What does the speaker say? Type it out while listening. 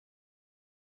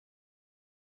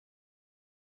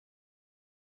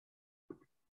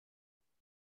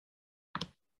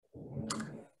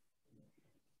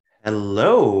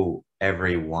Hello,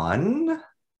 everyone.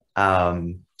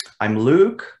 Um, I'm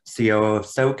Luke, COO of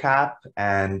SOCAP,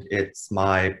 and it's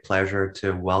my pleasure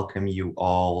to welcome you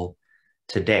all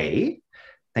today.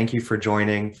 Thank you for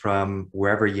joining from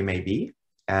wherever you may be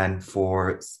and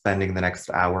for spending the next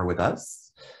hour with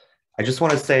us. I just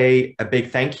want to say a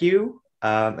big thank you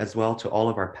as well to all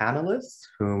of our panelists,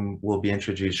 whom will be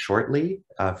introduced shortly,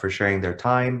 for sharing their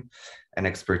time and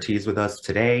expertise with us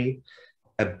today.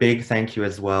 A big thank you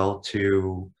as well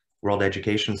to World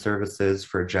Education Services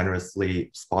for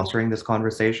generously sponsoring this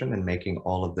conversation and making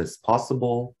all of this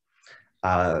possible.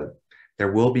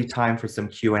 There will be time for some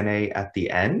Q&A at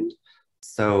the end,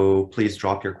 so please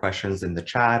drop your questions in the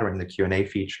chat or in the Q&A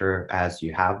feature as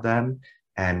you have them,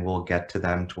 and we'll get to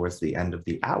them towards the end of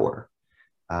the hour.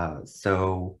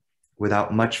 So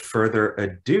without much further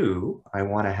ado, I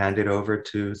want to hand it over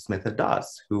to Smitha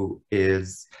Das, who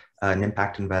is an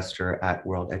impact investor at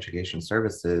World Education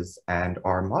Services and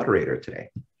our moderator today.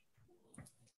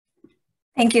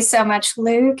 Thank you so much,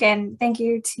 Luke, and thank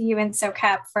you to you and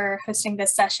SOCAP for hosting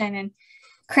this session and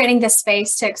creating this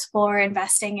space to explore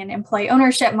investing in employee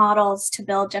ownership models to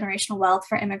build generational wealth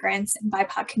for immigrants and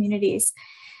BIPOC communities.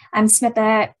 I'm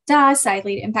Smitha Das. I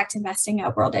lead impact investing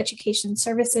at World Education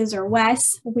Services, or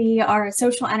WES. We are a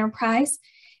social enterprise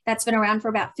that's been around for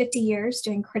about 50 years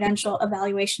doing credential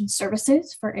evaluation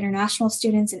services for international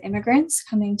students and immigrants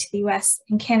coming to the US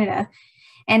and Canada.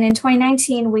 And in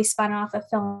 2019, we spun off a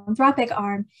philanthropic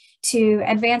arm to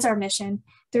advance our mission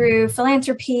through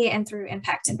philanthropy and through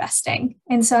impact investing.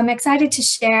 And so I'm excited to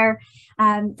share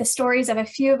the stories of a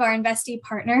few of our investee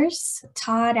partners.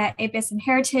 Todd at APIS and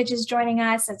Heritage is joining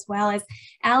us, as well as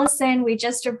Allison. We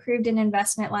just approved an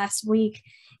investment last week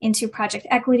into Project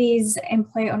Equity's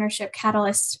Employee Ownership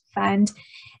Catalyst Fund,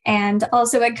 and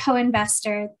also a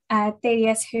co-investor,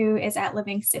 Thaddeus, who is at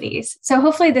Living Cities. So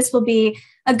hopefully this will be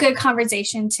a good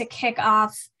conversation to kick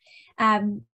off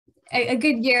a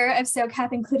good year of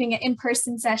SOCAP, including an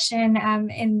in-person session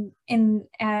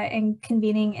in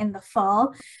convening in the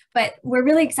fall. But we're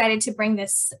really excited to bring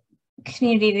this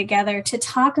community together to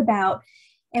talk about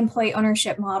employee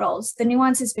ownership models, the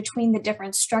nuances between the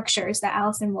different structures that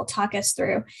Allison will talk us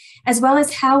through, as well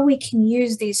as how we can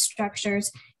use these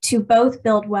structures to both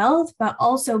build wealth, but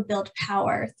also build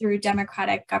power through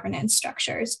democratic governance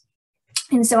structures.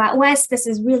 And so at WES, this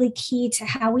is really key to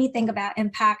how we think about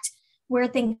impact. We're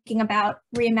thinking about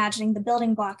reimagining the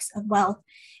building blocks of wealth.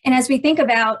 And as we think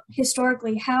about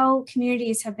historically how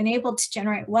communities have been able to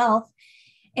generate wealth,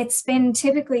 it's been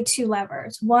typically two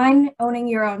levers: one, owning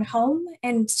your own home,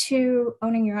 and two,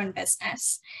 owning your own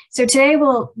business. So today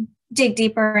we'll dig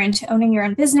deeper into owning your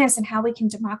own business and how we can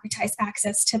democratize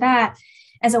access to that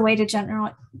as a way to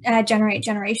generate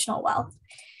generational wealth.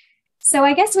 So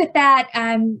I guess with that,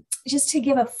 just to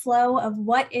give a flow of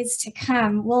what is to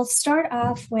come, we'll start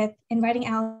off with inviting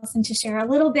Allison to share a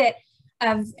little bit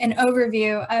of an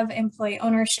overview of employee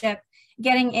ownership,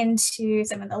 getting into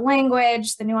some of the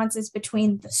language, the nuances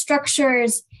between the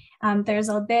structures. There's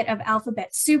a bit of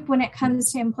alphabet soup when it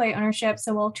comes to employee ownership,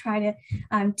 so we'll try to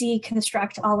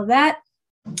deconstruct all of that.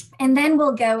 And then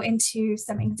we'll go into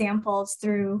some examples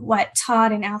through what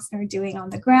Todd and Allison are doing on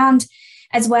the ground,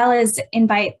 as well as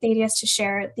invite Thaddeus to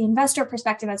share the investor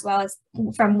perspective, as well as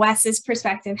from WES's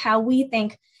perspective, how we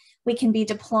think we can be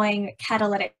deploying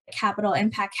catalytic capital,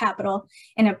 impact capital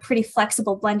in a pretty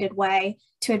flexible, blended way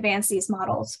to advance these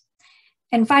models.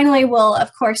 And finally, we'll, of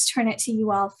course, turn it to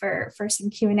you all for some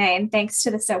Q&A. And thanks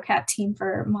to the SOCAP team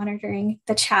for monitoring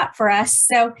the chat for us.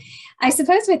 So I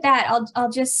suppose with that, I'll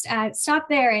just stop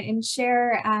there and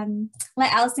share,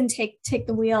 let Allison take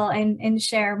the wheel and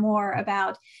share more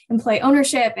about employee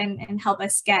ownership and help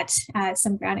us get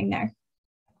some grounding there.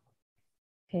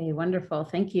 Okay, wonderful.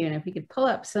 Thank you. And if we could pull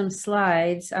up some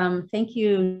slides. Thank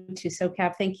you to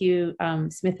SOCAP. Thank you,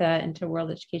 Smitha, and to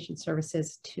World Education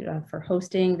Services for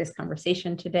hosting this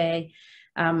conversation today.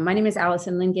 My name is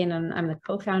Allison Lingane, and I'm the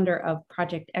co-founder of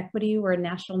Project Equity. We're a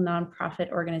national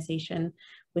nonprofit organization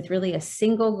with really a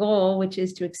single goal, which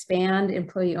is to expand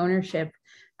employee ownership,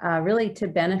 really to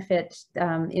benefit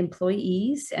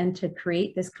employees and to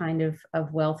create this kind of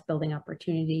wealth building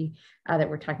opportunity that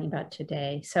we're talking about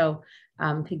today. So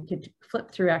if you could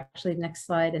flip through actually the next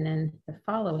slide and then the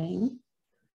following.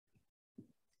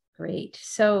 Great.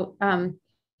 So,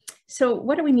 so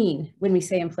what do we mean when we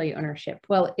say employee ownership?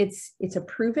 Well, it's a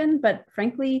proven, but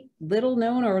frankly, little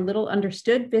known or little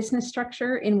understood business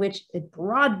structure in which a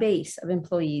broad base of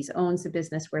employees owns the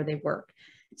business where they work.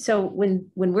 So when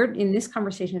we're in this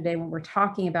conversation today, when we're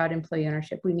talking about employee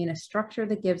ownership, we mean a structure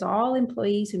that gives all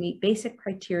employees who meet basic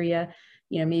criteria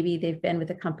maybe they've been with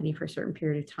a company for a certain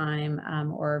period of time,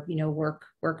 or,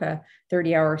 work a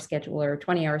 30-hour schedule or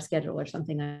 20-hour schedule or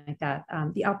something like that,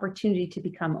 the opportunity to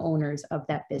become owners of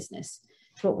that business.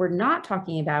 So what we're not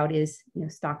talking about is,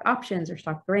 stock options or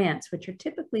stock grants, which are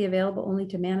typically available only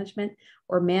to management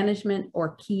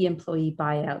or key employee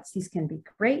buyouts. These can be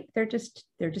great. They're just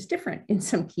different in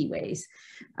some key ways.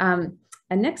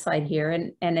 And next slide here.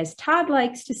 And as Todd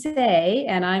likes to say,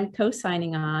 and I'm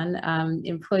co-signing on,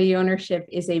 employee ownership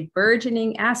is a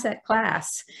burgeoning asset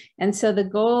class. And so the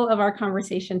goal of our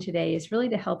conversation today is really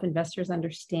to help investors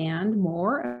understand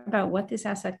more about what this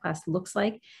asset class looks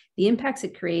like, the impacts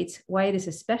it creates, why it is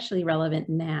especially relevant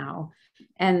now,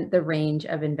 and the range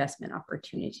of investment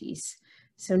opportunities.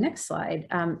 So next slide,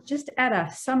 just at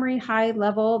a summary high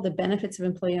level, the benefits of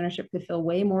employee ownership could fill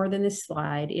way more than this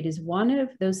slide. It is one of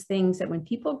those things that when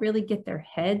people really get their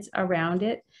heads around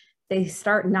it, they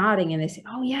start nodding and they say,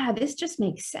 oh yeah, this just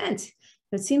makes sense.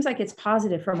 It seems like it's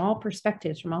positive from all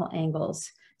perspectives, from all angles.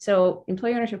 So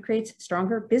employee ownership creates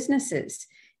stronger businesses,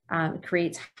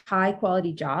 creates high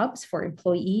quality jobs for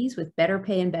employees with better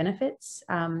pay and benefits,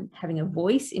 having a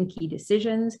voice in key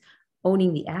decisions,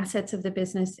 owning the assets of the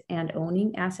business, and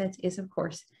owning assets is, of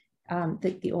course,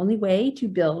 the only way to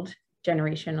build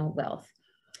generational wealth.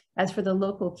 As for the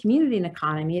local community and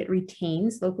economy, it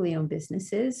retains locally owned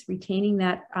businesses, retaining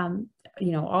that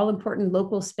all important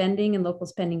local spending and local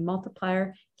spending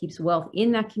multiplier, keeps wealth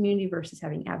in that community versus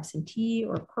having absentee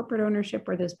or corporate ownership,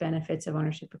 where those benefits of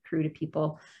ownership accrue to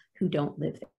people who don't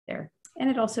live there.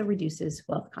 And it also reduces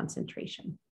wealth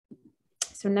concentration.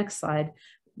 So next slide.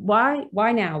 Why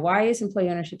now? Why is employee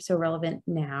ownership so relevant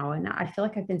now? And I feel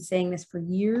like I've been saying this for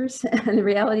years, and the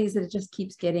reality is that it just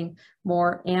keeps getting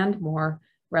more and more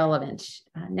relevant.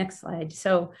 Next slide.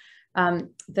 So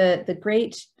the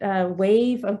great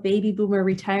wave of baby boomer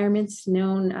retirements,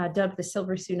 dubbed the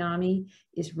silver tsunami,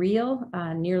 is real.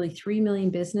 Nearly 3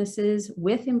 million businesses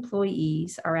with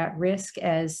employees are at risk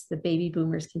as the baby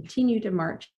boomers continue to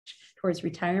march towards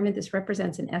retirement. This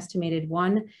represents an estimated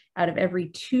 1 out of every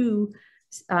 2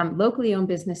 locally owned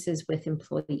businesses with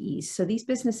employees. So these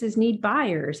businesses need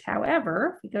buyers.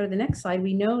 However, if we go to the next slide,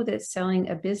 we know that selling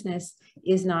a business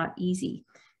is not easy.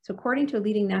 So according to a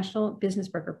leading national business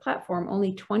broker platform,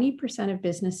 only 20% of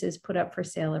businesses put up for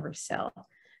sale ever sell.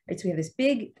 Right? So we have this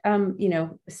big,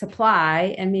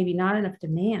 supply and maybe not enough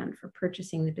demand for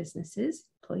purchasing the businesses.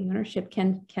 Employee ownership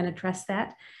can address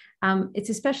that. It's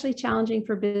especially challenging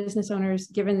for business owners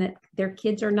given that their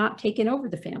kids are not taking over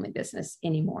the family business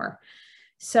anymore.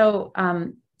 So,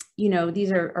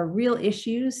 these are real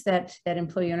issues that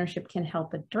employee ownership can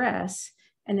help address.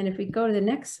 And then if we go to the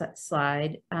next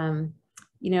slide,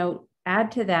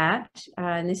 add to that,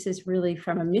 and this is really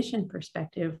from a mission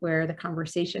perspective where the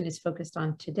conversation is focused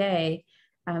on today,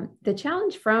 the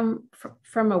challenge from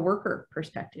a worker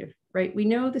perspective, right? We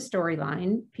know the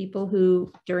storyline, people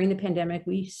who during the pandemic,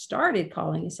 we started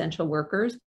calling essential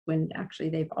workers when actually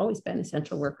they've always been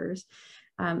essential workers,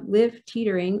 live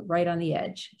teetering right on the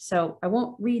edge. So I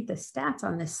won't read the stats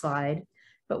on this slide,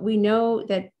 but we know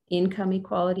that income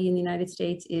equality in the United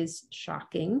States is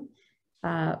shocking.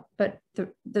 But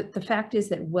the fact is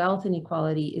that wealth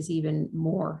inequality is even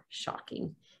more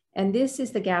shocking. And this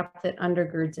is the gap that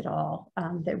undergirds it all,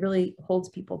 that really holds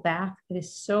people back. It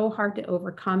is so hard to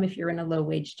overcome if you're in a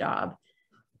low-wage job.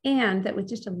 And that with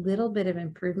just a little bit of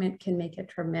improvement can make a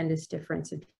tremendous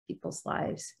difference in people's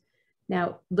lives.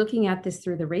 Now, looking at this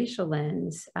through the racial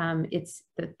lens,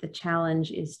 the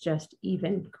challenge is just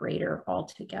even greater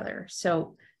altogether.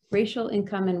 So racial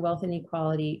income and wealth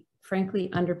inequality, frankly,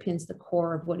 underpins the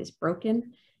core of what is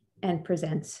broken and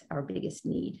presents our biggest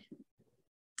need.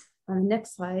 On the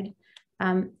next slide,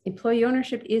 employee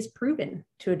ownership is proven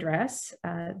to address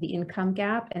the income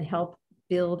gap and help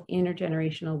build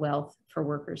intergenerational wealth for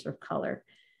workers of color.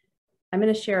 I'm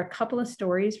going to share a couple of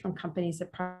stories from companies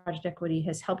that Project Equity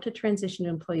has helped to transition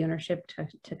to employee ownership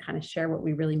to kind of share what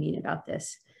we really mean about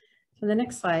this. So the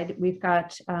next slide, we've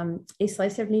got a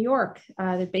slice of New York.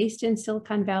 They're based in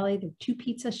Silicon Valley. They're 2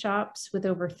 pizza shops with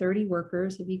over 30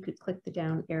 workers. If you could click the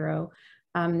down arrow.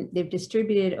 They've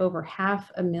distributed over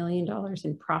 $500,000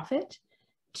 in profit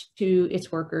to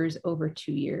its workers over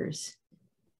 2 years.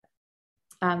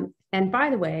 And by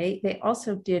the way, they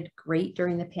also did great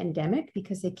during the pandemic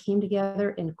because they came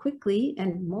together and quickly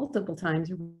and multiple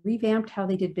times revamped how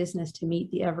they did business to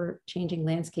meet the ever-changing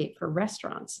landscape for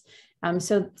restaurants.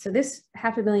 So this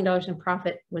 $500,000 in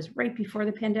profit was right before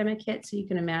the pandemic hit. So you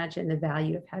can imagine the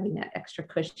value of having that extra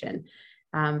cushion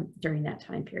during that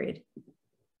time period.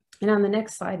 And on the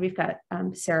next slide, we've got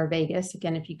Sarah Vegas.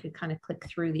 Again, if you could kind of click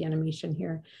through the animation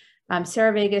here.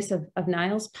 Sarah Vegas of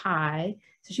Niles Pie.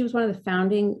 So she was one of the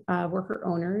founding worker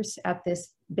owners at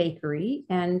this bakery,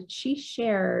 and she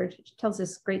tells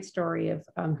this great story of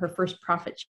her first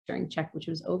profit sharing check, which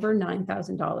was over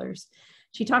 $9,000.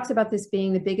 She talks about this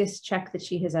being the biggest check that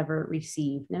she has ever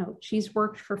received. Now, she's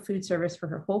worked for food service for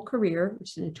her whole career,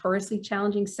 which is a notoriously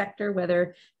challenging sector,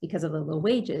 whether because of the low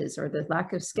wages or the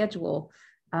lack of schedule,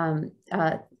 the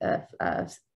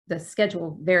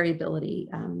schedule variability,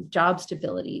 job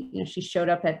stability. You know, she showed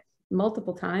up at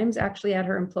multiple times actually at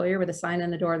her employer with a sign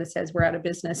on the door that says, "We're out of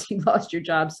business, you lost your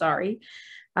job, sorry."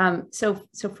 So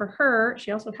for her,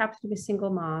 she also happens to be a single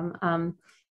mom.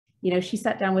 You know, she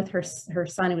sat down with her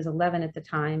son, who was 11 at the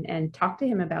time, and talked to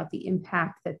him about the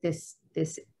impact that this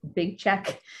big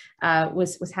check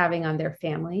was having on their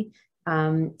family,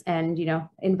 and, you know,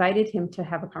 invited him to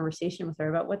have a conversation with her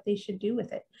about what they should do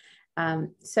with it.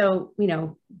 So, you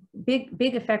know,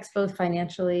 big effects both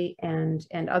financially and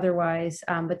otherwise,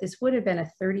 but this would have been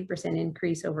a 30%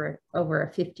 increase over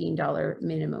a $15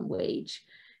 minimum wage,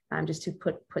 just to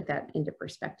put that into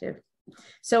perspective.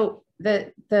 So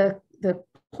the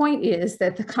point is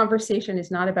that the conversation is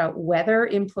not about whether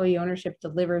employee ownership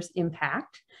delivers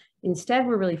impact. Instead,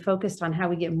 we're really focused on how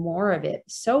we get more of it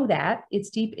so that its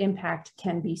deep impact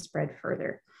can be spread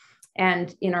further.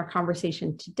 And in our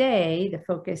conversation today, the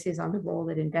focus is on the role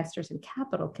that investors and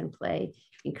capital can play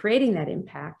in creating that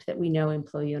impact that we know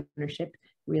employee ownership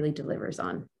really delivers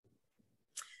on.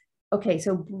 Okay,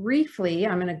 so briefly,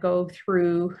 I'm going to go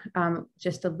through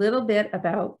just a little bit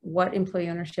about what employee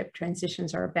ownership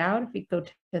transitions are about. If we go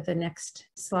to the next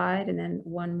slide and then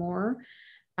one more.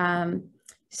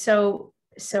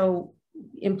 So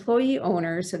employee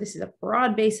owners, so this is a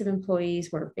broad base of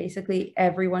employees where basically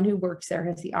everyone who works there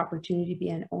has the opportunity to be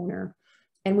an owner.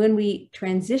 And when we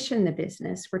transition the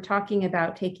business, we're talking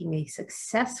about taking a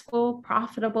successful,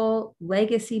 profitable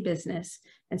legacy business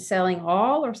and selling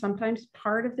all or sometimes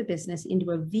part of the business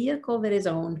into a vehicle that is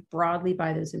owned broadly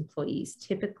by those employees,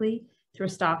 typically through a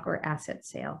stock or asset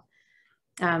sale.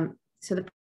 So the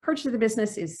purchase of the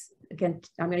business is, again,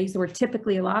 I'm going to use the word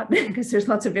typically a lot because there's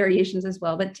lots of variations as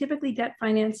well, but typically debt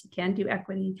finance, you can do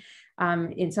equity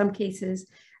in some cases.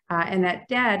 And that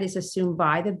debt is assumed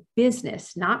by the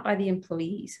business, not by the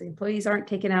employees. The employees aren't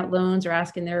taking out loans or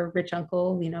asking their rich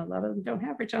uncle, you know, a lot of them don't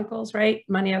have rich uncles, right?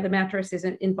 Money out of the mattress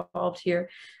isn't involved here.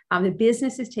 The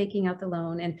business is taking out the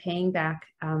loan and paying back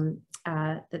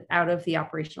out of the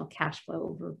operational cash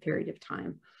flow over a period of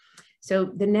time. So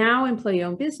the now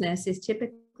employee-owned business is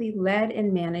typically led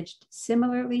and managed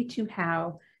similarly to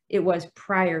how it was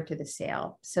prior to the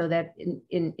sale, so that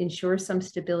ensures some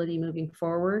stability moving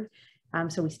forward.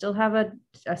 So we still have a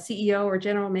CEO or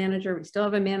general manager, we still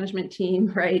have a management team,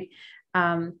 right?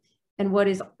 And what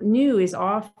is new is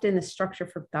often the structure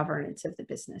for governance of the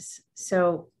business.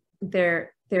 So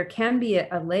there can be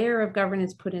a layer of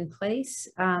governance put in place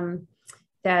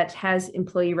that has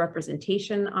employee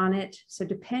representation on it. So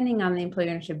depending on the employee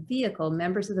ownership vehicle,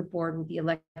 members of the board will be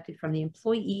elected from the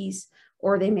employees,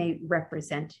 or they may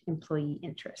represent employee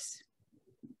interests.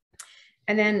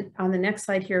 And then on the next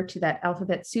slide here to that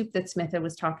alphabet soup that Smitha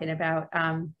was talking about,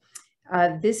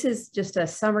 this is just a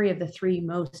summary of the three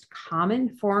most common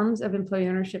forms of employee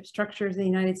ownership structures in the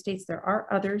United States. There are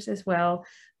others as well,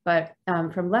 but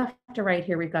from left to right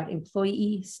here, we've got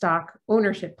employee stock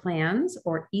ownership plans,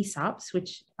 or ESOPs,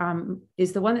 which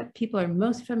is the one that people are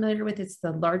most familiar with. It's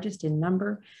the largest in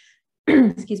number.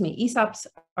 Excuse me. ESOPs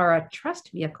are a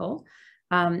trust vehicle,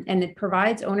 and it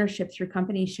provides ownership through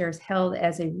company shares held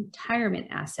as a retirement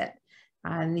asset.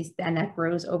 And that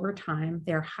grows over time.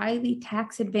 They're highly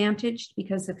tax advantaged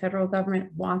because the federal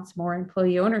government wants more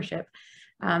employee ownership.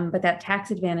 But that tax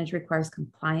advantage requires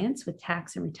compliance with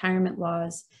tax and retirement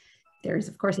laws. There's,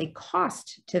 of course, a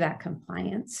cost to that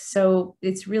compliance. So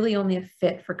it's really only a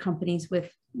fit for companies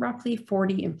with roughly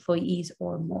 40 employees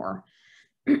or more.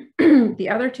 The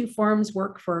other two forms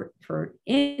work for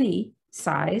any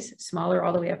size, smaller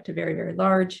all the way up to very, very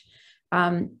large.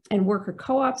 And worker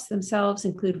co-ops themselves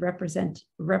include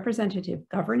representative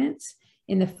governance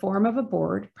in the form of a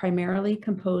board, primarily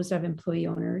composed of employee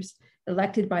owners,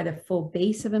 elected by the full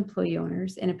base of employee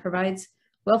owners, and it provides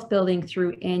wealth building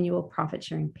through annual profit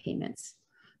sharing payments.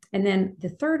 And then the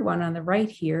third one on the right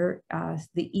here,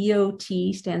 the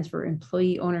EOT stands for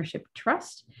Employee Ownership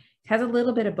Trust. It has a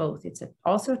little bit of both. It's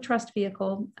also a trust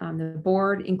vehicle. The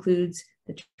board includes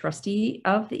the trustee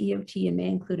of the EOT and may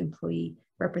include employee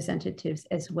representatives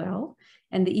as well.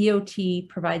 And the EOT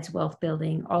provides wealth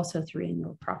building also through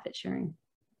annual profit sharing.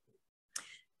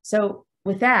 So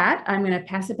with that, I'm going to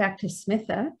pass it back to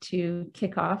Smitha to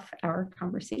kick off our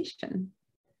conversation.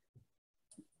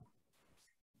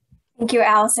 Thank you,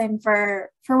 Allison, for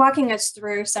walking us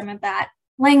through some of that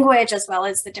language as well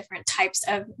as the different types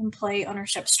of employee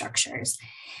ownership structures.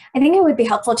 I think it would be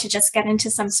helpful to just get into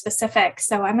some specifics.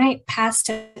 So I might pass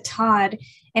to Todd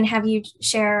and have you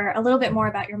share a little bit more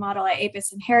about your model at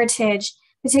APIS and Heritage,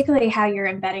 particularly how you're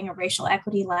embedding a racial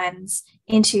equity lens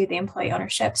into the employee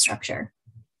ownership structure.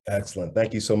 Excellent.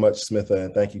 Thank you so much, Smitha,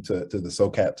 and thank you to the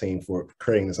SOCAP team for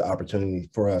creating this opportunity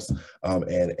for us.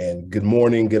 And good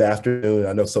morning, good afternoon.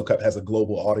 I know SOCAP has a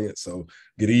global audience, so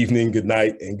good evening, good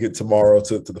night, and good tomorrow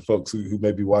to the folks who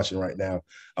may be watching right now.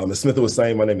 As Smitha was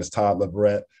saying, my name is Todd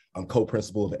Leverett. I'm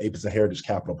co-principal of APIS and Heritage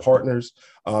Capital Partners.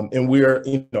 And we're,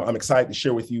 I'm excited to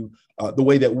share with you the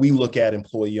way that we look at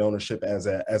employee ownership as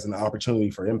an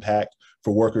opportunity for impact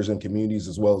for workers and communities,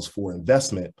 as well as for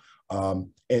investment.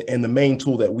 And the main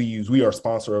tool that we use, we are a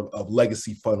sponsor of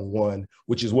Legacy Fund 1,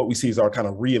 which is what we see as our kind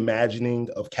of reimagining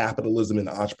of capitalism and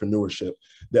entrepreneurship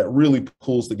that really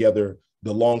pulls together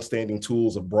the longstanding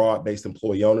tools of broad-based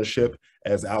employee ownership,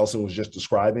 as Allison was just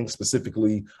describing,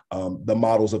 specifically the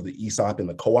models of the ESOP and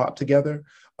the co-op together,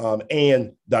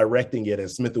 and directing it,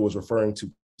 as Smitha was referring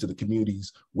to the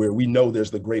communities where we know there's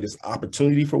the greatest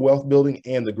opportunity for wealth building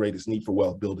and the greatest need for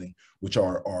wealth building, which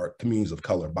are communities of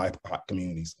color, BIPOC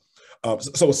communities.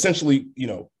 So essentially,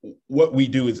 what we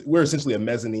do is we're essentially a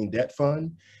mezzanine debt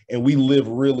fund, and we live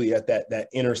really at that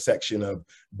intersection of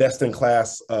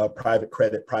best-in-class private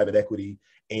credit, private equity,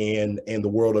 and the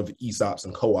world of ESOPs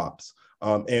and co-ops.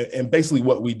 And basically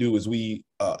what we do is we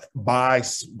buy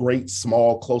great,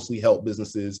 small, closely held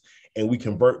businesses, and we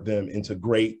convert them into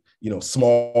great,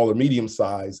 small or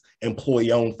medium-sized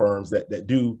employee-owned firms that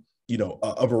do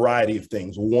a variety of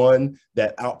things. One,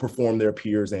 that outperform their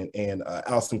peers, and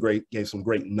Allison gave some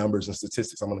great numbers and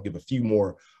statistics. I'm going to give a few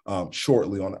more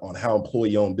shortly on how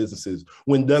employee-owned businesses,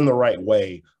 when done the right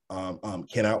way,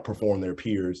 can outperform their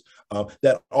peers.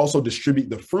 That also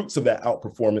distribute the fruits of that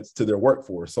outperformance to their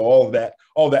workforce. So all that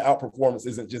outperformance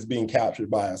isn't just being captured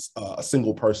by a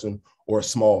single person or a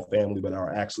small family, but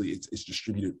it's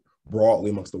distributed broadly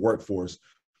amongst the workforce.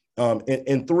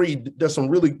 And three, does some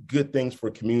really good things for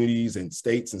communities and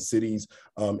states and cities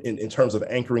in terms of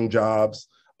anchoring jobs,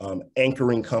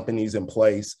 anchoring companies in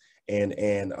place,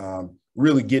 and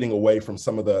really getting away from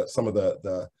some of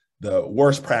the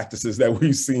worst practices that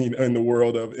we've seen in the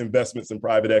world of investments in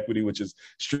private equity, which is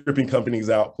stripping companies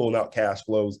out, pulling out cash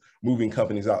flows, moving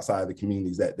companies outside the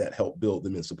communities that help build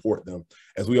them and support them.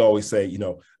 As we always say,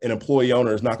 an employee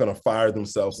owner is not going to fire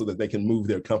themselves so that they can move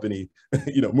their company,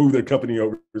 move their company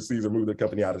overseas or move their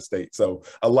company out of state. So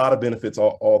a lot of benefits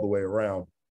all the way around.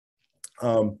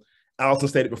 Allison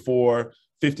stated before,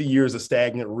 50 years of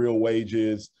stagnant real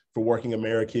wages for working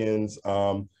Americans.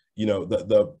 The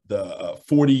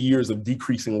 40 years of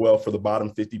decreasing wealth for the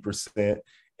bottom 50%.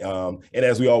 And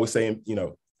as we always say,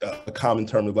 a common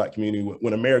term in the Black community,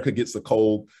 when America gets the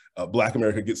cold, Black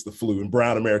America gets the flu, and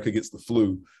Brown America gets the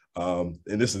flu. And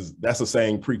that's a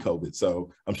saying pre-COVID.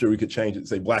 So I'm sure we could change it and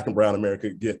say Black and Brown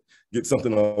America get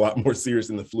something a lot more serious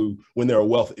than the flu when there are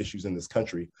wealth issues in this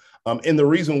country. And the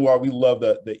reason why we love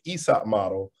the ESOP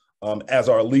model as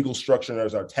our legal structure and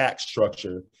as our tax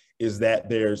structure is that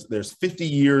there's 50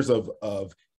 years of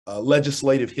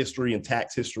legislative history and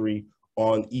tax history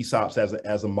on ESOPs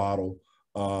as a model.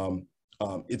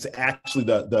 It's actually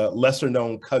the lesser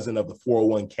known cousin of the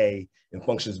 401k and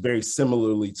functions very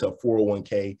similarly to a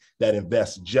 401k that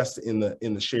invests just in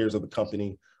the shares of the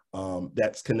company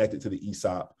that's connected to the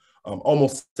ESOP.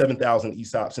 Almost 7,000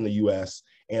 ESOPs in the US.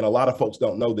 And a lot of folks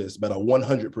don't know this, but a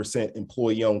 100%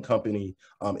 employee-owned company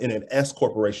in an S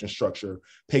corporation structure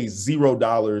pays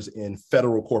 $0 in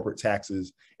federal corporate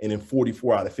taxes, and in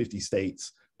 44 out of 50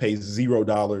 states pays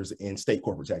 $0 in state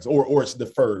corporate tax, or it's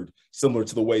deferred, similar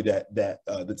to the way that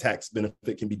the tax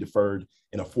benefit can be deferred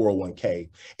in a 401k.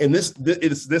 And this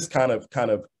kind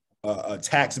of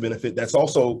tax benefit that's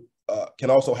also can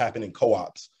also happen in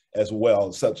co-ops as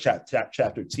well.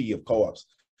 Chapter T of co-ops.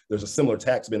 There's a similar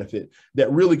tax benefit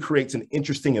that really creates an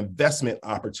interesting investment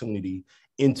opportunity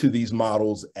into these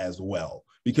models as well,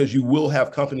 because you will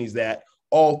have companies that,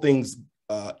 all things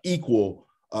equal,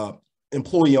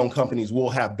 employee-owned companies will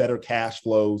have better cash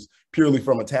flows purely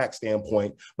from a tax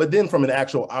standpoint, but then from an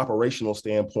actual operational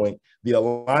standpoint, the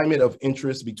alignment of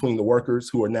interest between the workers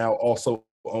who are now also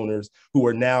owners, who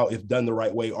are now, if done the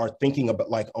right way, are thinking about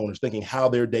like owners, thinking how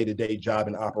their day-to-day job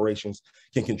and operations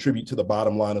can contribute to the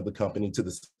bottom line of the company, to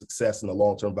the success and the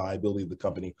long-term viability of the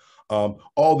company.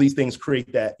 All these things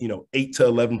create that 8 to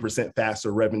 11%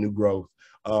 faster revenue growth,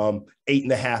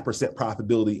 8.5%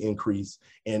 profitability increase,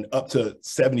 and up to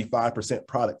 75%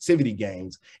 productivity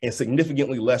gains, and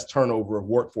significantly less turnover of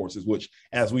workforces, which,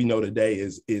 as we know today,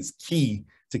 is key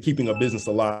to keeping a business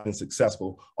alive and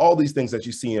successful. All these things that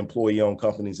you see in employee-owned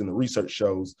companies and the research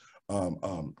shows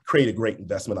create a great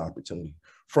investment opportunity.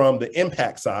 From the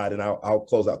impact side, and I'll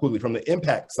close out quickly, from the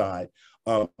impact side,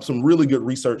 some really good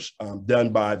research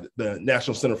done by the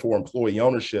National Center for Employee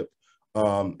Ownership,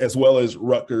 as well as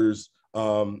Rutgers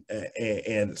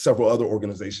and several other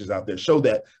organizations out there, show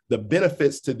that the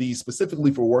benefits to these,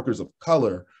 specifically for workers of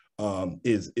color,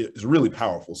 is really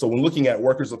powerful. So when looking at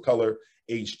workers of color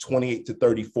aged 28 to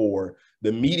 34,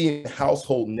 the median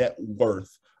household net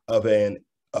worth of a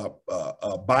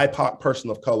BIPOC person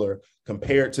of color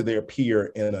compared to their peer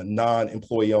in a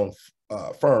non-employee-owned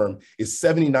firm is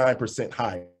 79%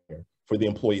 higher for the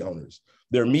employee owners.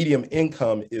 Their median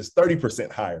income is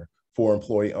 30% higher for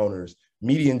employee owners.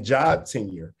 Median job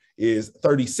tenure is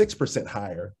 36%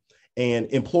 higher.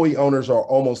 And employee owners are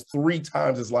almost 3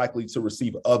 times as likely to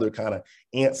receive other kind of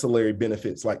ancillary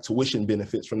benefits like tuition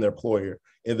benefits from their employer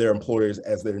and their employers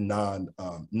as their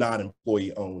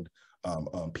non-employee owned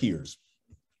peers.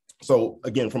 So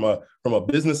again, from a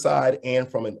business side and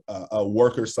from a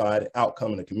worker side,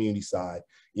 outcome and a community side,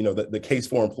 you know, the case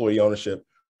for employee ownership,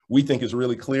 we think is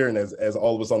really clear. And as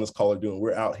all of us on this call are doing,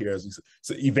 we're out here as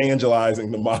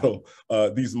evangelizing the model,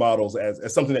 these models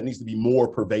as something that needs to be more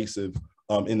pervasive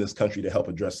in this country to help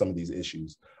address some of these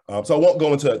issues. So I won't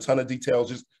go into a ton of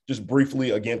details, just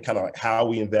briefly, again, kind of like how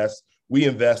we invest. We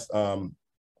invest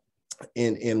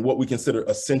in what we consider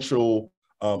essential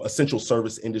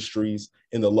service industries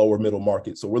in the lower middle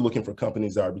market. So we're looking for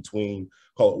companies that are between,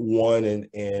 call it $1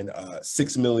 and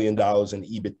 $6 million in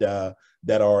EBITDA,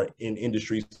 that are in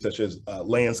industries such as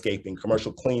landscaping,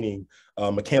 commercial cleaning,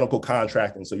 mechanical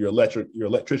contracting. So your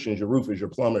electricians, your roofers, your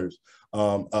plumbers,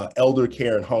 elder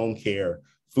care and home care,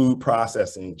 food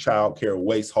processing, child care,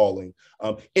 waste hauling,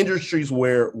 industries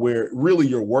where really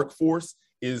your workforce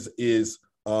is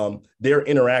their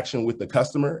interaction with the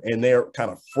customer and their kind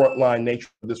of frontline nature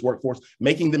of this workforce,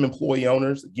 making them employee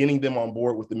owners, getting them on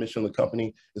board with the mission of the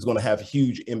company is going to have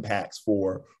huge impacts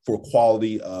for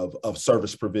quality of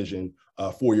service provision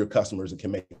for your customers and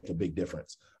can make a big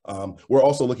difference. We're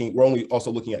only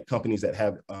looking at companies that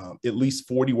have at least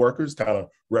 40 workers, kind of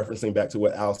referencing back to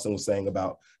what Allison was saying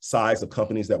about size of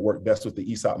companies that work best with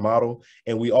the ESOP model.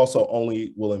 And we also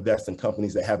only will invest in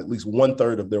companies that have at least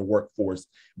 1/3 of their workforce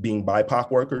being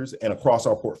BIPOC workers. And across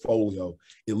our portfolio,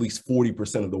 at least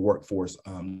 40% of the workforce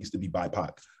needs to be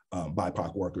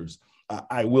BIPOC workers.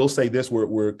 I will say this,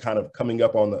 we're kind of coming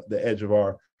up on the edge of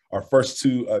our first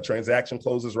 2 transaction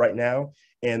closes right now.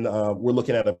 And we're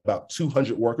looking at about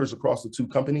 200 workers across the 2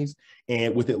 companies,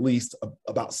 and with at least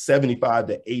about 75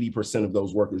 to 80% of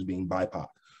those workers being BIPOC.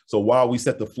 So while we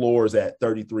set the floors at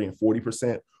 33 and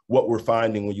 40%, what we're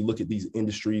finding when you look at these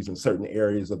industries in certain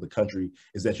areas of the country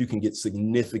is that you can get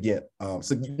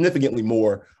significantly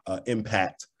more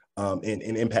impact and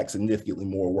impact significantly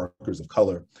more workers of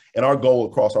color. And our goal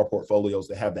across our portfolio is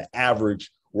to have the average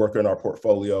worker in our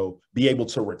portfolio be able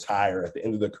to retire at the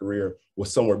end of their career with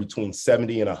somewhere between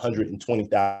 $70,000 and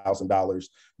 $120,000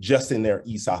 just in their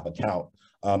ESOP account.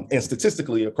 And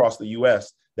statistically across the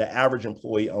US, the average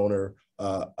employee owner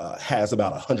has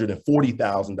about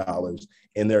 $140,000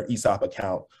 in their ESOP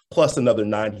account, plus another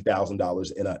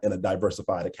 $90,000 in a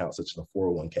diversified account such as a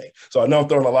 401k. So I know I'm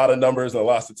throwing a lot of numbers and a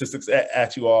lot of statistics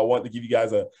at you all. I want to give you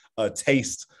guys a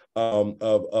taste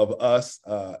of us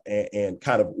and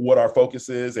kind of what our focus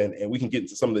is, and we can get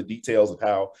into some of the details of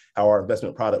how our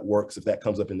investment product works if that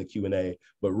comes up in the Q&A,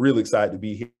 but really excited to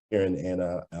be here and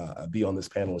be on this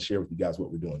panel and share with you guys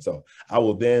what we're doing. So I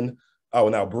will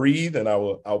now breathe and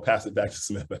I'll pass it back to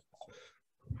Smith.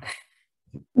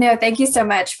 No, thank you so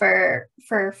much for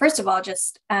first of all,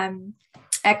 just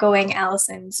echoing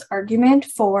Allison's argument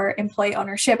for employee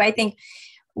ownership. I think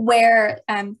where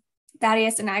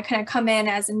Thaddeus and I kind of come in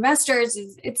as investors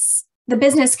is it's the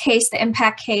business case, the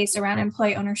impact case around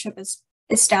employee ownership is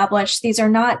established. These are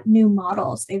not new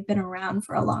models. They've been around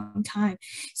for a long time.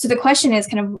 So the question is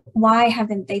kind of why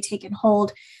haven't they taken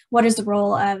hold? What is the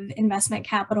role of investment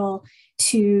capital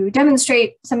to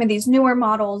demonstrate some of these newer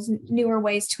models, newer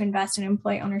ways to invest in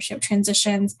employee ownership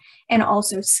transitions, and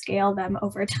also scale them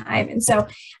over time? And so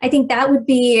I think that would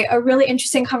be a really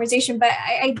interesting conversation. But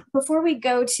before we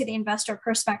go to the investor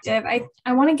perspective,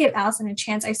 I want to give Allison a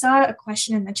chance. I saw a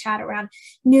question in the chat around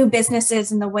new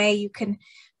businesses and the way you can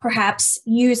perhaps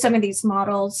use some of these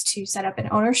models to set up an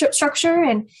ownership structure.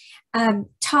 And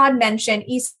Todd mentioned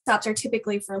ESOPs are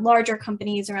typically for larger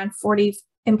companies around 40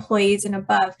 employees and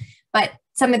above, but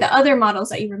some of the other models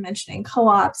that you were mentioning,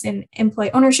 co-ops and employee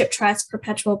ownership trusts,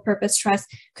 perpetual purpose trusts,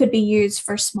 could be used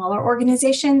for smaller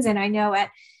organizations. And I know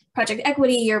at Project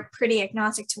Equity, you're pretty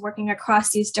agnostic to working across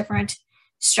these different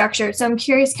structure. So I'm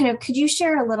curious, kind of, could you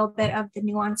share a little bit of the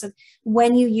nuance of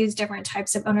when you use different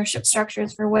types of ownership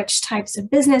structures for which types of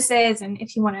businesses, and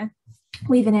if you want to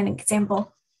weave in an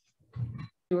example?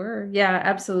 Sure. Yeah,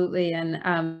 absolutely. And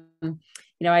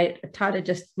Todd, I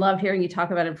just love hearing you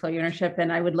talk about employee ownership,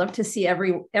 and I would love to see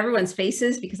everyone's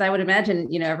faces, because I would imagine,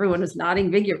 everyone was nodding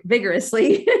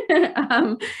vigorously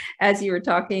as you were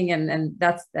talking, and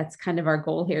that's kind of our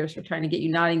goal here. is we're trying to get you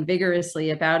nodding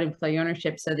vigorously about employee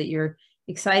ownership so that you're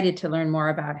excited to learn more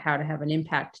about how to have an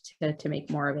impact to make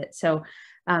more of it. So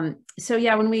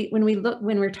yeah, when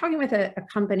we're talking with a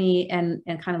company and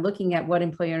kind of looking at what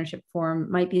employee ownership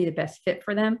form might be the best fit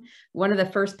for them, one of the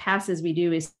first passes we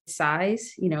do is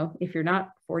size. If you're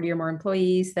not 40 or more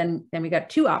employees, then we got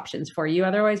 2 options for you.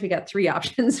 Otherwise, we got 3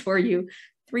 options for you.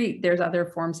 3, there's other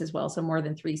forms as well, so more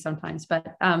than 3 sometimes.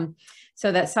 But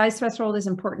so that size threshold is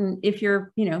important. If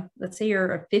you're, let's say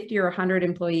you're a 50 or 100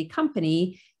 employee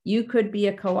company, you could be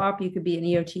a co-op, you could be an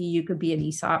EOT, you could be an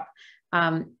ESOP.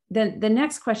 Then the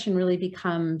next question really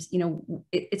becomes,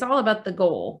 it's all about the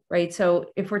goal, right? So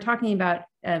if we're talking about,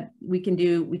 we can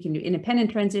do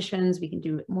independent transitions, we can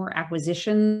do more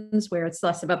acquisitions where it's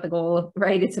less about the goal,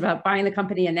 right? It's about buying the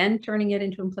company and then turning it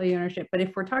into employee ownership. But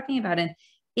if we're talking about an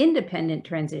independent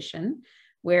transition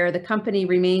where the company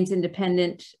remains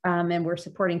independent and we're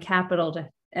supporting capital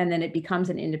and then it becomes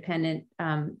an independent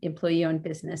employee-owned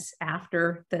business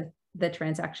after the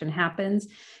transaction happens.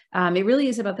 It really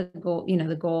is about the goal,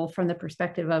 the goal from the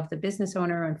perspective of the business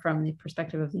owner and from the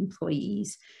perspective of the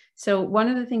employees. So one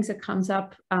of the things that comes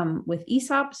up with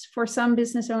ESOPs for some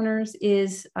business owners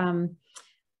is that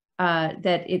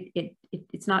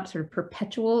it's not sort of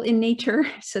perpetual in nature.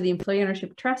 So the employee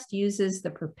ownership trust uses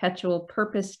the perpetual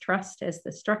purpose trust as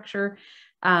the structure.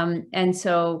 And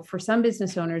so for some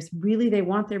business owners, really, they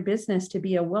want their business to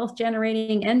be a wealth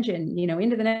generating engine,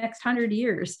 into the next 100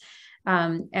 years.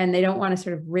 And they don't want to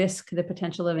sort of risk the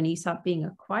potential of an ESOP being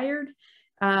acquired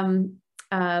by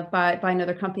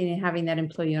another company and having that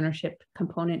employee ownership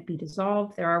component be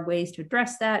dissolved. There are ways to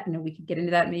address that. We could get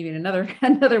into that maybe in another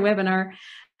webinar.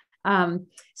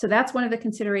 So that's one of the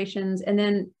considerations. And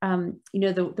then,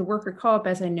 the worker co-op,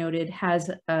 as I noted, has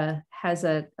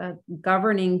a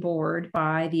governing board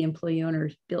by the employee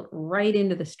owners built right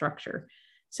into the structure.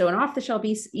 So an off-the-shelf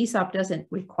ESOP doesn't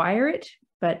require it,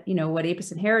 but what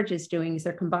APIS and Heritage is doing is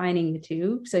they're combining the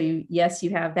two. So you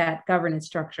have that governance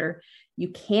structure. You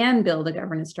can build a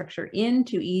governance structure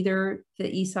into either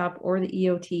the ESOP or the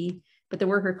EOT, but the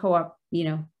worker co-op,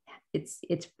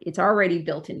 it's already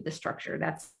built into the structure.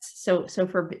 That's so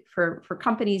for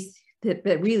companies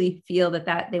that really feel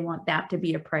that they want that to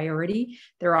be a priority,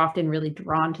 they're often really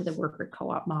drawn to the worker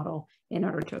co-op model in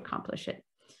order to accomplish it.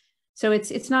 So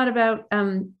it's not about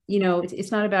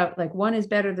it's not about like one is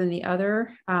better than the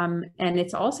other, and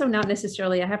it's also not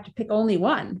necessarily I have to pick only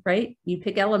one, right? You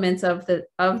pick elements of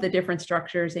the different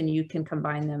structures and you can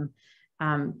combine them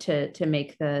to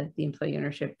make the employee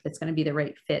ownership that's going to be the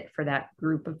right fit for that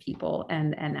group of people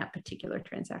and that particular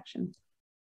transaction.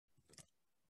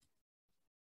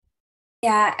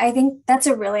 Yeah, I think that's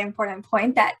a really important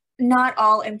point, that not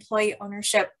all employee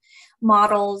ownership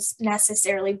models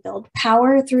necessarily build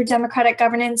power through democratic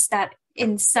governance, that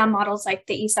in some models like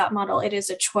the ESOP model, it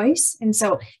is a choice. And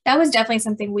so that was definitely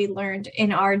something we learned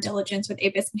in our diligence with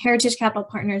APIS and Heritage Capital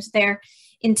Partners, their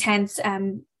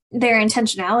intentionality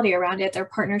around it, their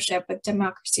partnership with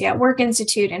Democracy at Work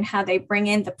Institute, and how they bring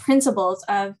in the principles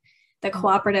of the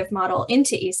cooperative model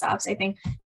into ESOPs. I think,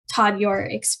 Todd, your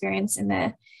experience in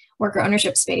the worker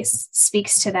ownership space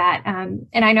speaks to that.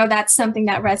 And I know that's something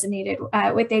that resonated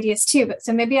with ADS too, but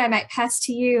so maybe I might pass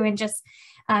to you and just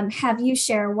have you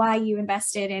share why you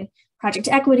invested in project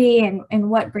equity and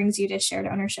what brings you to shared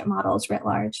ownership models writ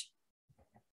large.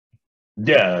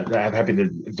 Yeah, I'm happy to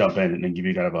jump in and give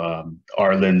you kind of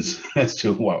our lens as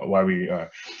to why we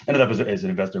ended up as an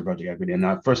investor in project equity.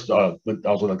 And first, would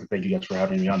also like to thank you guys for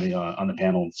having me on the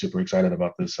panel. Super excited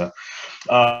about this.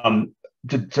 I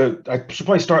should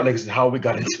probably start like how we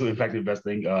got into impact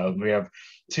investing. We have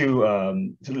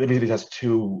Living Cities has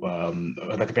two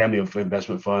like a family of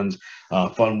investment funds.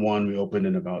 Fund one we opened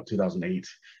in about 2008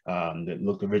 that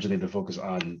looked originally to focus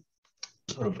on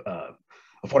sort of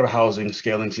affordable housing,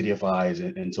 scaling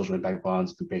CDFIs and social impact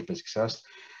bonds through pay for success.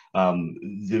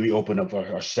 Then we opened up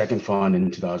our second fund in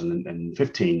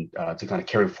 2015 to kind of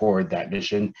carry forward that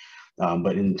mission.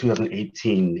 But in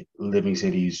 2018, Living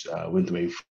Cities went through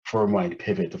a firm-wide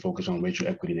pivot to focus on racial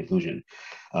equity and inclusion.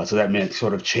 So that meant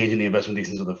sort of changing the investment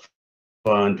thesis of the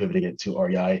fund, pivoting it to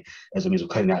REI as a means of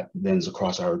cutting that lens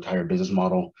across our entire business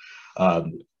model.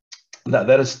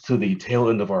 That is to the tail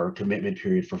end of our commitment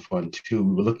period for Fund 2.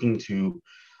 We were looking to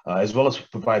as well as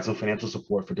provide some financial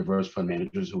support for diverse fund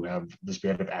managers who have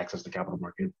disparate access to capital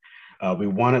market. We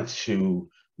wanted to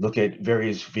look at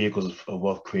various vehicles of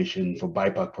wealth creation for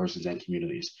BIPOC persons and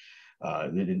communities.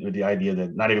 The idea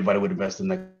that not everybody would invest in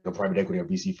like a private equity or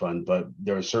VC fund, but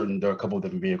there are a couple of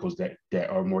different vehicles that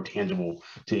are more tangible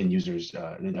to end users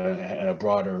and a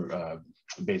broader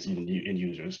base of end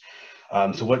users.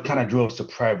 So what kind of drew us to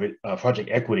private project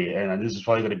equity, and this is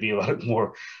probably going to be a lot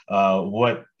more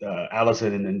what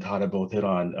Allison and Todd have both hit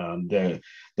on.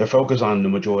 Their focus on the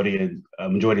majority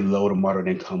low to moderate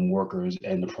income workers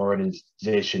and the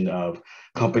prioritization of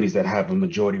companies that have a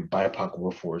majority BIPOC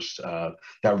workforce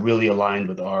that really aligned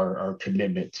with our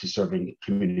commitment to serving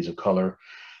communities of color.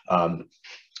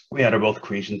 We had a wealth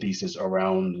creation thesis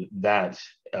around that,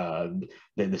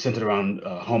 centered around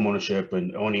home ownership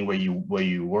and owning where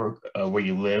you work, where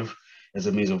you live, as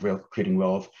a means of creating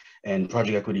wealth. And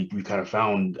project equity, we kind of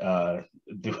found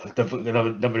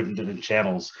the number of different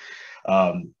channels,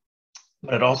 but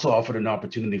it also offered an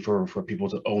opportunity for people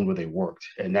to own where they worked,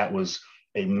 and that was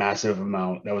a massive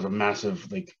amount. That was a massive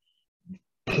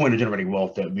point of generating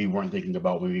wealth that we weren't thinking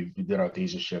about when we did our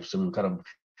thesis shift. So we were kind of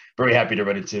very happy to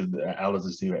run into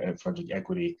Allison's team at Project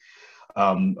Equity.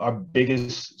 Our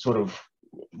biggest sort of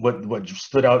what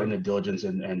stood out in the diligence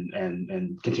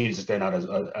and continues to stand out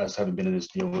as having been in this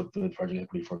deal with Project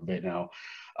Equity for a bit now.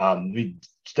 We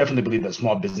definitely believe that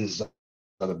small businesses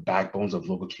are the backbones of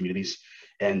local communities.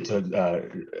 And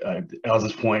to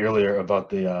Allison's point earlier about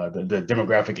the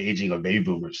demographic aging of baby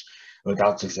boomers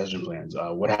without succession plans,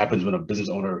 what happens when a business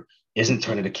owner isn't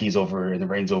turning the keys over and the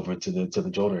reins over to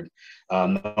the children?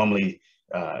 Normally,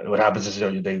 what happens is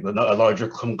a larger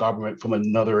conglomerate from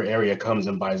another area comes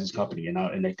and buys this company,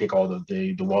 and they take all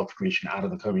the wealth creation out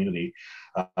of the community.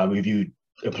 We view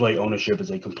employee ownership as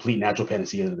a complete natural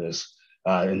panacea to this,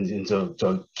 and so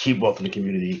to keep wealth in the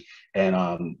community,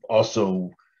 and also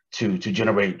to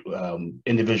generate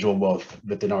individual wealth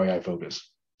within REI focus.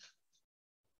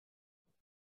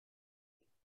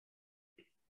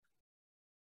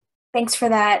 Thanks for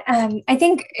that. I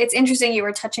think it's interesting you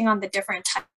were touching on the different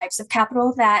types of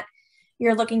capital that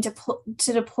you're looking to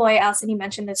deploy. Allison, you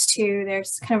mentioned this too.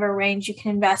 There's kind of a range. You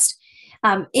can invest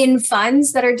in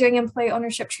funds that are doing employee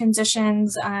ownership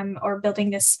transitions or building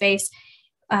this space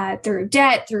through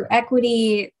debt, through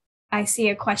equity. I see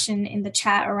a question in the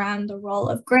chat around the role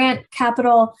of grant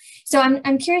capital. So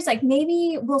I'm curious,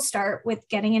 maybe we'll start with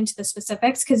getting into the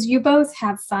specifics, because you both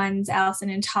have funds, Allison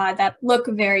and Todd, that look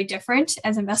very different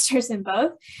as investors in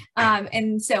both.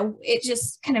 And so it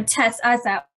just kind of tests us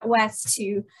at WES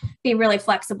to be really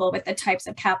flexible with the types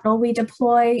of capital we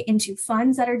deploy into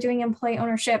funds that are doing employee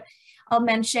ownership. I'll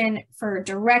mention for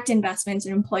direct investments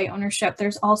in employee ownership,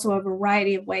 there's also a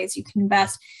variety of ways you can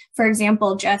invest. For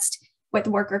example, just with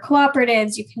worker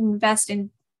cooperatives, you can invest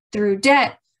in through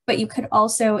debt, but you could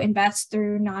also invest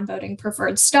through non-voting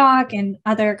preferred stock and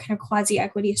other kind of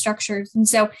quasi-equity structures. And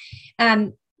so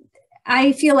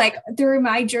I feel like through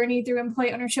my journey through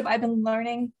employee ownership, I've been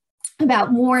learning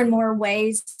about more and more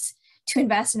ways to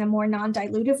invest in a more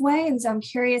non-dilutive way. And so I'm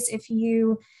curious if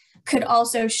you could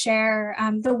also share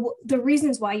the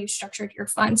reasons why you structured your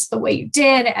funds the way you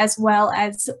did, as well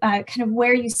as kind of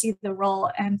where you see the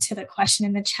role, and to the question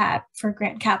in the chat for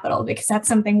grant capital, because that's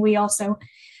something we also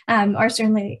are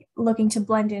certainly looking to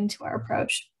blend into our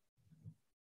approach.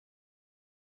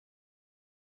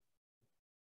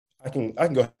 I can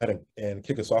go ahead and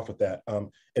kick us off with that.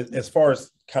 As far as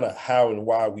kind of how and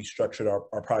why we structured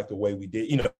our product the way we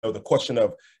did, the question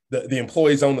of the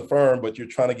employees own the firm, but you're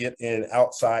trying to get in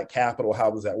outside capital.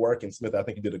 How does that work? And Smith, I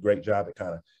think you did a great job at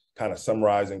kind of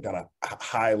summarizing kind of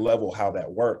high level how that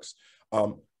works.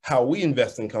 How we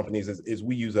invest in companies is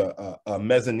we use a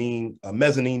mezzanine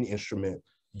instrument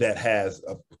that has,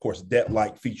 of course,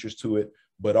 debt-like features to it,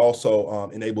 but also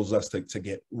enables us to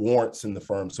get warrants in the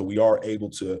firm. So we are able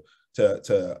to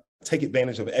take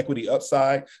advantage of equity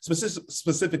upside,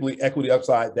 specifically equity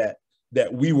upside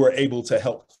that we were able to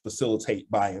help facilitate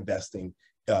by investing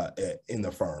in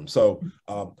the firm. So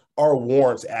our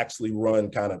warrants actually run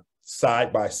kind of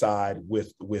side by side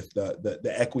with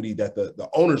the equity that the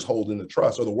owners hold in the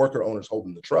trust, or the worker owners hold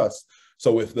in the trust.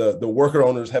 So if the worker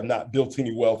owners have not built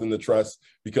any wealth in the trust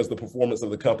because the performance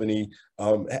of the company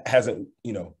hasn't,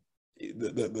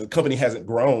 the company hasn't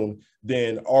grown,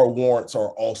 then our warrants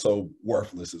are also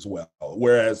worthless as well.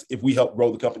 Whereas if we help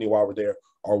grow the company while we're there,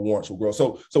 our warrants will grow.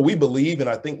 So we believe, and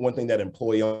I think one thing that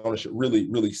employee ownership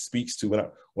really speaks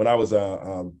to, when I was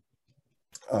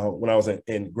when I was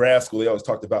in grad school, they always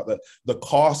talked about the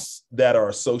costs that are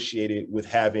associated with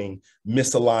having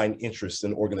misaligned interests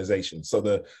in organizations. So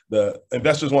the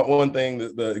investors want one thing,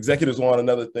 the executives want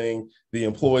another thing, the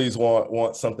employees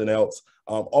want something else.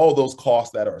 All those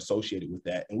costs that are associated with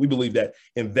that. And we believe that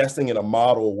investing in a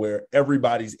model where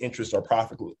everybody's interests are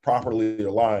properly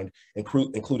aligned,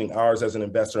 including ours as an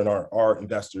investor and our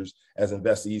investors as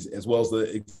investees, as well as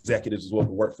the executives, as well as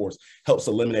the workforce, helps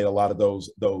eliminate a lot of those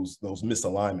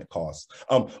misalignment costs.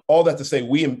 All that to say,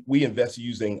 we invest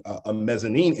using a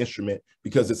mezzanine instrument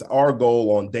because it's our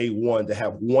goal on day one to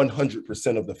have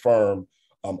 100% of the firm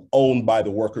owned by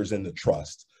the workers in the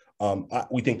trust.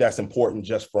 We think that's important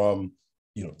just from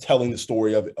telling the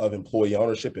story of employee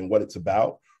ownership and what it's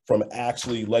about, from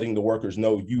actually letting the workers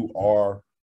know you are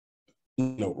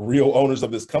real owners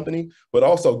of this company, but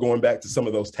also going back to some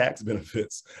of those tax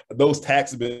benefits. Those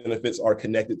tax benefits are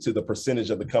connected to the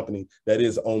percentage of the company that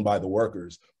is owned by the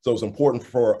workers. So it's important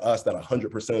for us that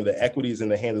 100% of the equity is in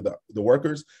the hands of the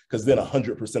workers, because then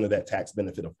 100% of that tax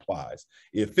benefit applies.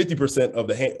 If 50%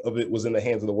 of it was in the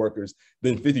hands of the workers,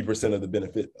 then 50% of the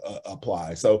benefit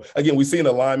applies. So again, we see an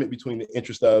alignment between the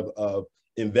interest of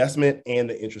investment and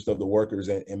the interest of the workers,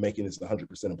 and making this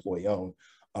 100% employee owned.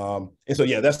 And so,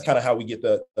 yeah, that's kind of how we get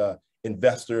the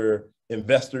investor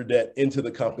debt into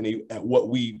the company at what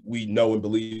we know and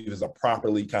believe is a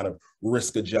properly kind of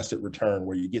risk-adjusted return,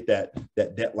 where you get that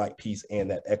debt-like piece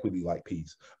and that equity-like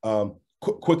piece.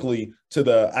 Quickly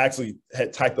I actually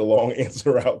had typed a long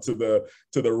answer out to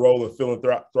the role of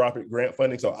philanthropic grant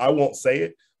funding, so I won't say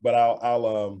it, but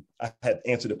I had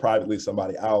answered it privately to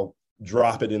somebody. I'll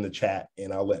drop it in the chat,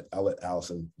 and I'll let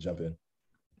Allison jump in.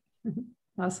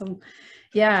 Awesome.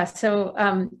 Yeah.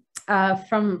 So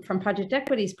from Project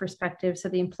Equity's perspective, so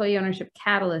the Employee Ownership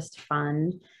Catalyst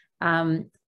Fund,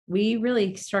 we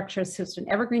really structured, so it's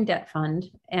an evergreen debt fund,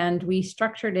 and we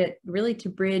structured it really to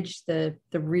bridge the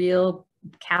real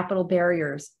capital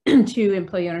barriers to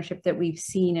employee ownership that we've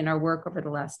seen in our work over the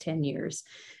last 10 years.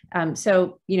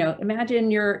 So,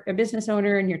 imagine you're a business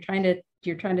owner and you're trying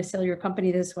to sell your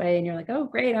company this way, and you're like, oh,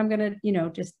 great, I'm going to,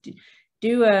 just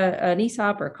do an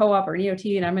ESOP or a co-op or an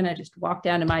EOT, and I'm going to just walk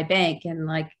down to my bank and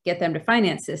get them to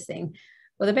finance this thing.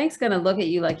 Well, the bank's going to look at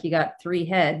you like you got three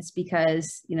heads,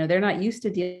 because, they're not used to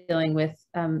dealing with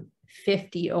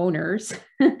 50 owners.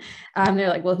 They're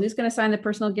like, well, who's going to sign the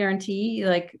personal guarantee?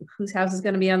 Whose house is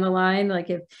going to be on the line?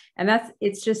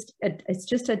 It's just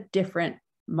a different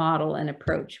model and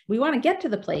approach. We want to get to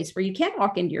the place where you can't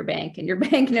walk into your bank and your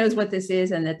bank knows what this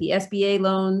is, and that the SBA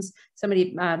loans,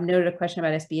 somebody noted a question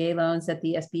about SBA loans, that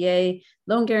the SBA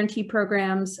loan guarantee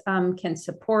programs can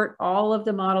support all of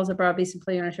the models of broad-based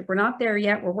employee ownership. We're not there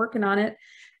yet. We're working on it.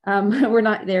 We're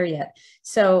not there yet.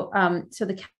 So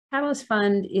the Catalyst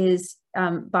Fund is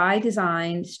by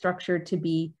design structured to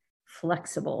be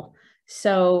flexible.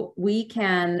 So we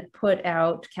can put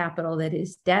out capital that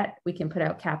is debt. We can put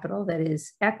out capital that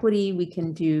is equity. We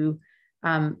can do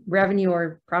revenue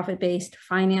or profit-based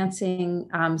financing.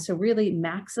 So really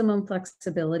maximum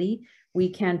flexibility. We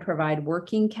can provide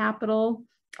working capital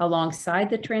alongside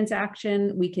the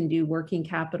transaction. We can do working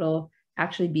capital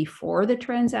actually before the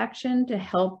transaction to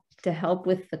help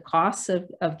with the costs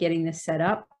of getting this set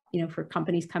up. For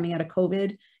companies coming out of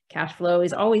COVID, cash flow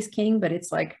is always king, but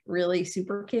it's really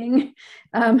super king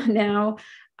now.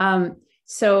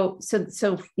 So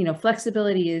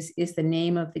flexibility is the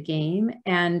name of the game.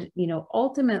 And,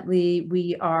 ultimately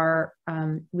we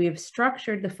have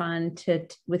structured the fund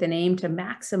with an aim to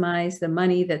maximize the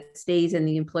money that stays in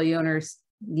the employee owners,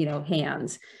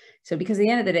 hands. So because at the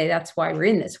end of the day, that's why we're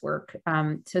in this work.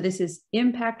 So this is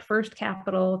impact first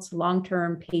capital. It's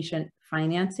long-term patient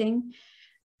financing.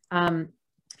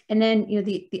 And then,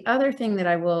 the other thing that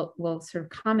I will sort of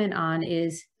comment on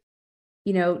is,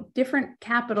 different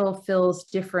capital fills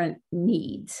different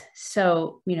needs.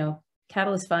 So,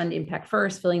 Catalyst Fund, impact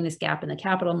first, filling this gap in the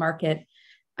capital market.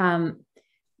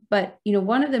 But,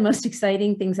 one of the most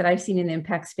exciting things that I've seen in the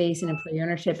impact space and employee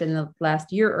ownership in the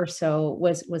last year or so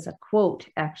was a quote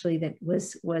actually that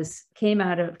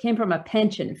came from a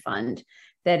pension fund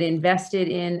that invested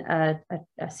in a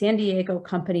San Diego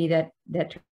company that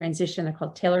transitioned. They're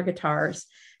called Taylor Guitars.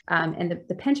 And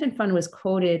the pension fund was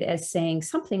quoted as saying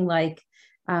something like,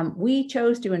 we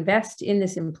chose to invest in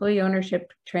this employee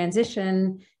ownership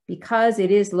transition because it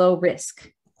is low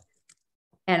risk.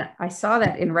 And I saw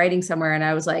that in writing somewhere, and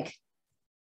I was like,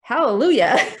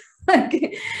 hallelujah.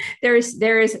 There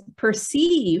is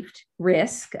perceived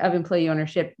risk of employee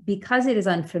ownership because it is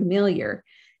unfamiliar.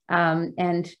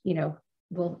 And,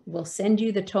 we'll send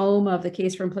you the tome of the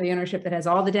case for employee ownership that has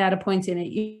all the data points in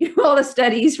it, all the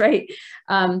studies, right?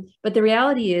 But the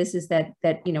reality is that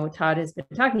what Todd has been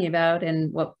talking about,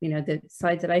 and what the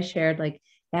slides that I shared, like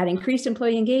that increased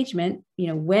employee engagement,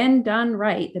 when done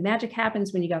right, the magic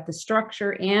happens when you got the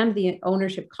structure and the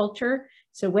ownership culture.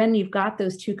 So when you've got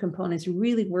those two components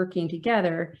really working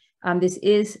together, this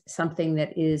is something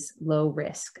that is low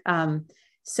risk.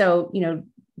 So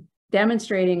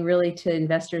demonstrating really to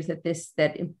investors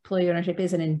that employee ownership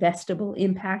is an investable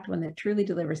impact, one that truly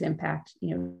delivers impact,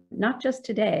 not just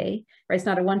today, right? It's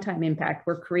not a one-time impact.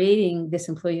 We're creating this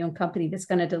employee-owned company that's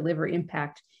going to deliver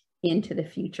impact into the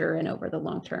future and over the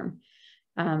long term.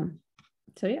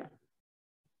 So yeah.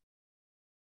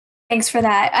 Thanks for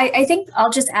that. I think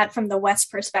I'll just add from the WES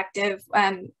perspective,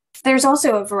 there's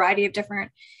also a variety of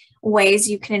different ways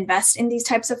you can invest in these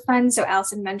types of funds. So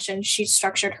Allison mentioned she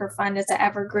structured her fund as an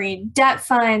evergreen debt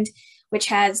fund, which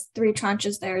has 3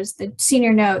 tranches. There's the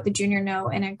senior note, the junior note,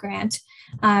 and a grant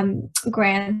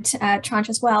tranche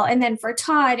as well. And then for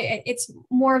Todd, it's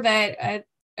more of a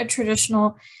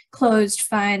traditional closed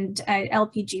fund,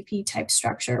 LPGP type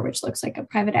structure, which looks like a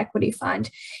private equity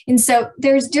fund. And so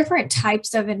there's different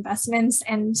types of investments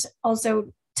and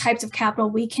also types of capital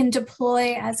we can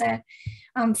deploy as a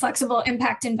flexible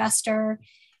impact investor,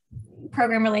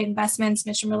 program-related investments,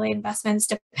 mission-related investments,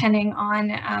 depending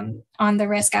on the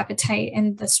risk appetite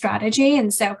and the strategy.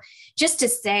 And so just to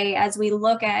say, as we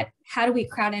look at how do we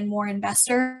crowd in more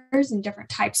investors and different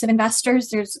types of investors,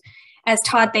 there's, as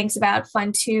Todd thinks about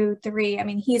Fund 2, 3, I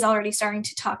mean, he's already starting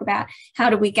to talk about how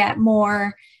do we get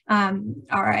more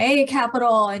RIA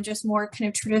capital and just more kind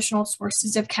of traditional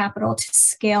sources of capital to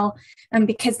scale,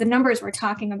 because the numbers we're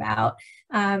talking about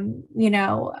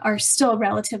are still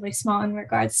relatively small in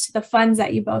regards to the funds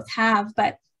that you both have,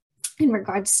 but in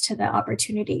regards to the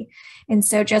opportunity. And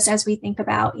so just as we think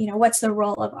about, what's the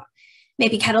role of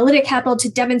maybe catalytic capital to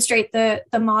demonstrate the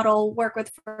model, work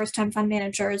with first-time fund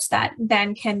managers that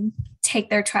then can take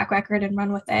their track record and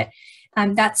run with it.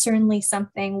 That's certainly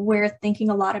something we're thinking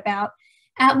a lot about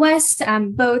at WES,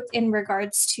 both in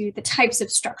regards to the types of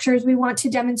structures we want to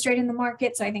demonstrate in the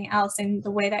market. So I think, Allison,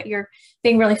 the way that you're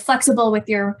being really flexible with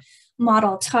your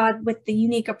model, Todd, with the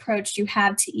unique approach you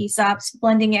have to ESOPs,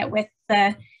 blending it with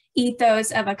the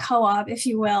ethos of a co-op, if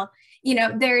you will,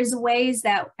 there's ways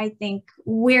that I think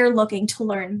we're looking to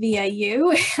learn via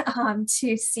you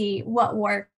to see what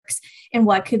works and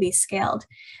what could be scaled,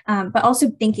 but also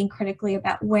thinking critically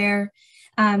about where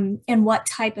and what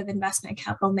type of investment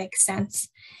capital makes sense.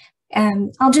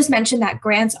 I'll just mention that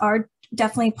grants are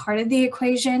definitely part of the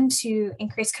equation to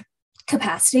increase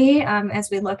capacity as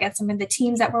we look at some of the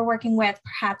teams that we're working with.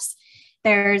 Perhaps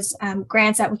there's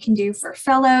grants that we can do for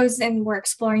fellows, and we're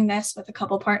exploring this with a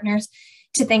couple partners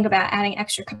to think about adding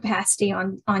extra capacity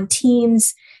on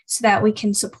teams so that we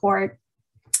can support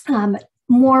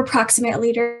more proximate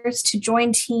leaders to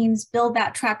join teams, build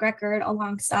that track record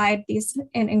alongside these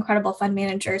incredible fund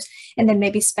managers, and then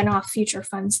maybe spin off future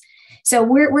funds. So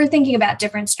we're thinking about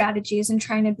different strategies and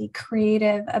trying to be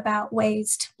creative about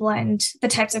ways to blend the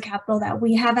types of capital that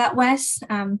we have at WES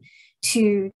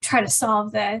to try to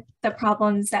solve the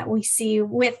problems that we see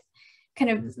with kind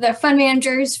of the fund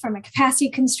managers, from a capacity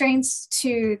constraints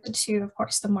to of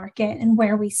course the market and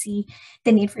where we see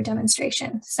the need for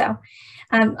demonstration. So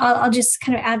I'll just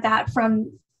kind of add that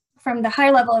from the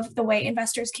high level of the way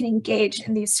investors can engage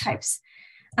in these types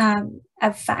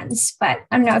of funds. But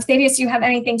I don't know if Thaddeus, you have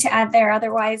anything to add there.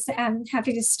 Otherwise, I'm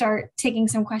happy to start taking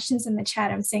some questions in the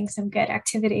chat. I'm seeing some good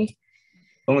activity.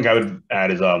 The only thing I would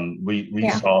add is we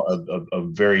saw a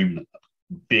very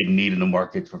big need in the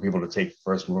market for people to take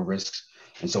first mover risks.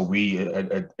 And so we,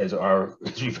 as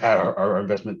we've had our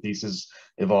investment thesis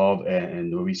evolve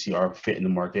and where we see our fit in the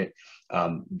market,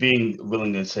 being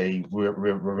willing to say we're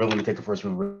willing to take a first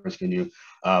mover risk in you.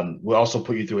 We'll also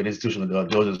put you through an institutional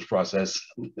diligence process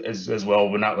as well.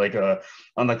 We're not like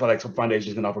unlike some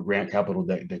foundations can offer grant capital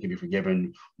that can be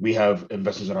forgiven. We have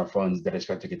investors in our funds that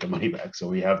expect to get the money back. So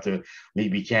we have to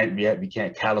we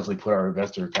can't callously put our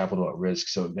investor capital at risk.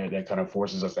 So that kind of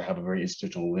forces us to have a very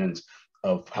institutional lens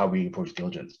of how we approach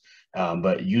diligence.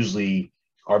 But usually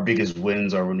our biggest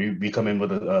wins are when we come in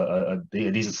with a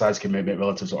decent size commitment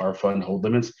relative to our fund hold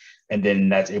limits, and then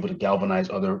that's able to galvanize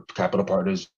other capital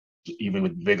partners, even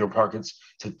with bigger pockets,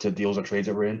 to deals or trades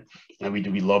that we're in. And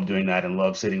we love doing that and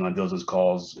love sitting on diligence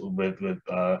calls with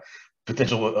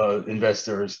potential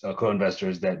investors,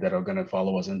 co-investors that are going to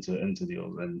follow us into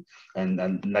deals.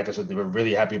 And like I said, they were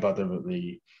really happy about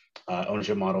the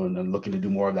ownership model, and then looking to do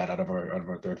more of that out of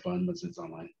our third fund once it's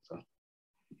online. So.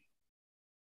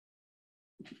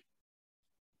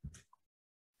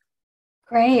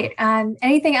 Great.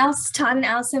 Anything else, Todd and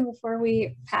Allison, before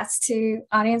we pass to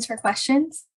audience for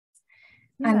questions?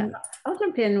 Yeah, I'll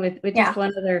jump in with just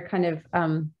one other kind of,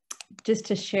 just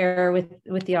to share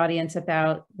with the audience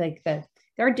about like there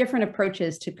are different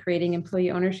approaches to creating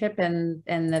employee ownership, and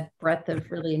the breadth of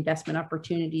really investment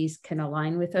opportunities can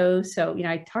align with those. So,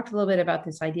 I talked a little bit about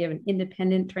this idea of an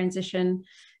independent transition,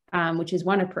 which is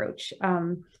one approach.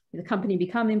 The company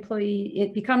becomes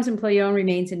employee owned,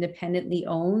 remains independently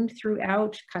owned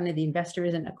throughout. Kind of the investor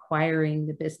isn't acquiring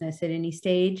the business at any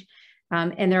stage.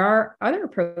 And there are other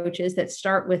approaches that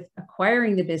start with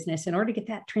acquiring the business in order to get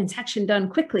that transaction done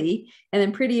quickly, and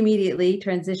then pretty immediately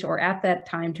transition, or at that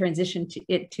time transition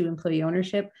to employee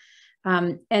ownership.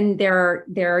 And there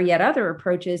are yet other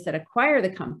approaches that acquire the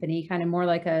company, kind of more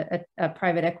like a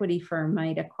private equity firm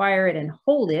might acquire it and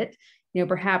hold it,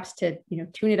 perhaps to,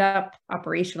 tune it up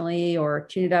operationally or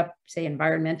tune it up, say,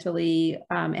 environmentally,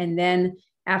 and then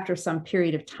after some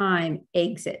period of time,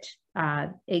 exit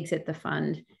the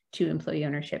fund to employee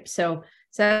ownership. So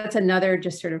that's another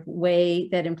just sort of way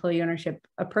that employee ownership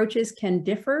approaches can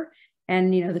differ.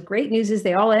 And, the great news is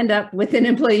they all end up with an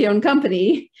employee-owned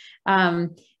company,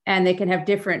 and they can have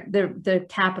different, the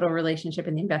capital relationship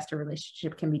and the investor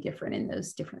relationship can be different in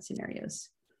those different scenarios.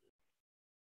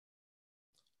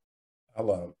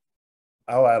 I'll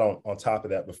add on top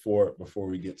of that before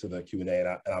we get to the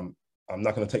Q&A, and I'm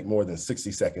not going to take more than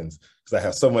 60 seconds because I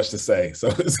have so much to say. So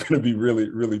it's going to be really,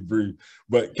 really brief,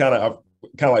 but kind of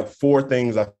like four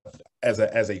things as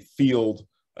a field,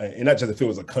 and not just a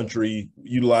field, as a country,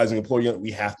 utilizing employee,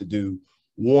 we have to do.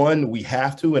 One, we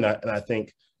have to, and I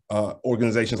think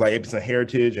organizations like 8%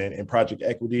 Heritage and Project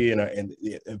Equity and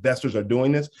investors are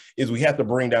doing this, is we have to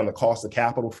bring down the cost of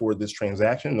capital for this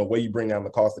transaction. And the way you bring down the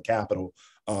cost of capital,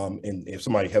 and if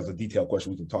somebody has a detailed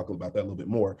question, we can talk about that a little bit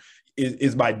more,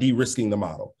 is by de-risking the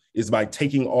model, is by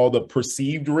taking all the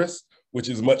perceived risk, which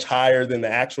is much higher than the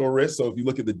actual risk. So if you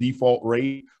look at the default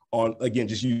rate on, again,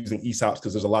 just using ESOPs,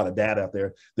 because there's a lot of data out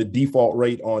there, the default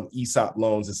rate on ESOP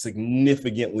loans is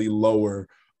significantly lower,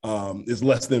 is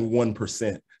less than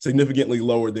 1%, significantly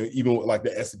lower than even what like the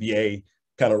SBA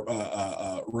kind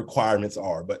of requirements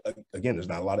are. But again, there's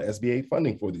not a lot of SBA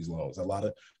funding for these loans. A lot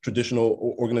of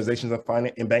traditional organizations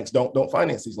and banks don't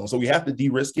finance these loans. So we have to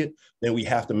de-risk it. Then we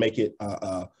have to make it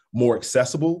more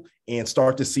accessible and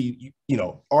start to see,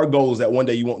 our goal is that one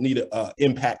day you won't need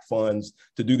impact funds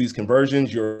to do these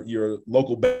conversions. Your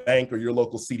local bank or your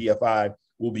local CDFI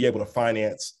will be able to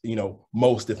finance,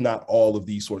 most, if not all, of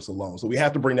these sorts of loans. So we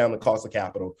have to bring down the cost of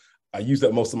capital. I use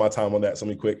that most of my time on that. So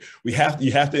let me quick. You have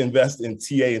to invest in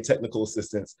TA and technical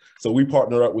assistance. So we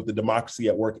partner up with the Democracy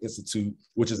at Work Institute,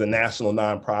 which is a national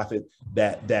nonprofit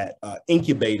that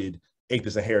incubated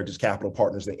 8% Heritage Capital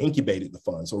Partners. That incubated the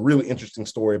fund. So a really interesting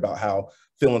story about how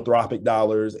philanthropic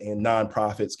dollars and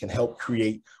nonprofits can help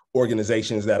create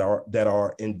organizations that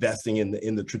are investing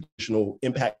in the traditional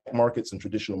impact markets and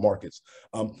traditional markets.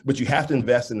 But you have to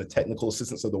invest in the technical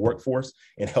assistance of the workforce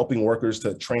and helping workers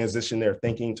to transition their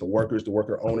thinking to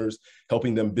worker owners,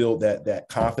 helping them build that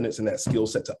confidence and that skill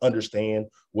set to understand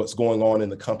what's going on in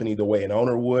the company the way an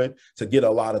owner would, to get a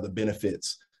lot of the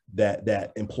benefits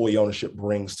that employee ownership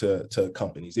brings to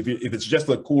companies. If it's just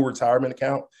a cool retirement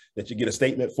account that you get a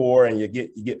statement for and you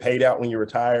get paid out when you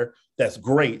retire, that's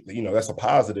great. That's a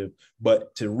positive.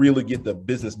 But to really get the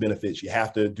business benefits, you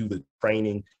have to do the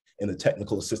training and the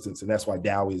technical assistance, and that's why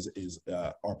Dow is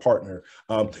our partner.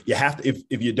 You have to,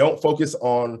 if you don't focus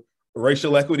on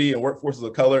racial equity and workforces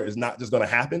of color, it's not just going to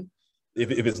happen.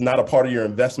 If it's not a part of your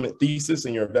investment thesis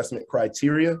and your investment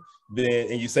criteria,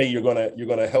 then, and you say you're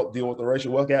gonna help deal with the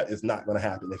racial wealth gap, it's not going to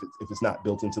happen if it's not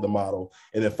built into the model.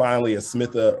 And then finally, a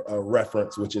Smith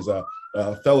reference, which is a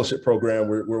fellowship program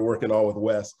we're working on with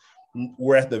WES.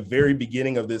 We're at the very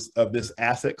beginning of this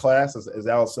asset class, as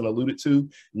Allison alluded to.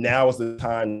 Now is the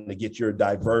time to get your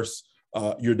diverse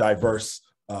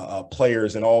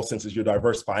players in all senses, your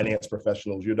diverse finance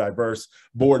professionals, your diverse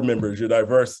board members, your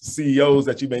diverse CEOs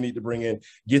that you may need to bring in.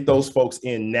 Get those folks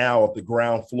in now at the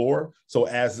ground floor. So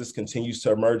as this continues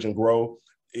to emerge and grow,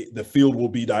 the field will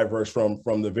be diverse from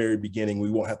the very beginning. We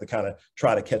won't have to kind of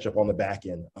try to catch up on the back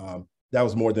end. That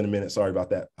was more than a minute. Sorry about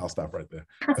that. I'll stop right there.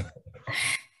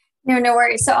 No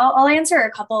worries. So I'll answer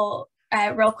a couple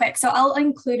real quick. So I'll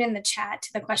include in the chat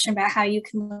to the question about how you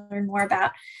can learn more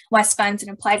about WES funds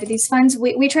and apply to these funds.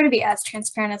 We try to be as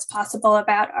transparent as possible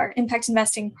about our impact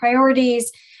investing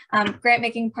priorities, grant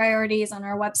making priorities on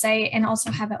our website, and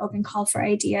also have an open call for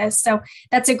ideas. So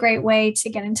that's a great way to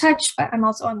get in touch, but I'm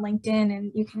also on LinkedIn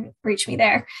and you can reach me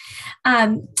there.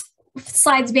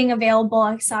 Slides being available,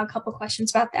 I saw a couple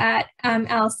questions about that.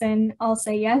 Allison, I'll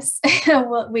say yes.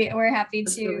 We're happy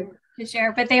to to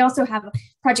share, but they also have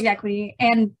Project Equity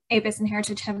and ABIS and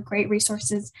Heritage have great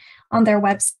resources on their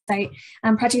website.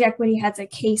 Project Equity has a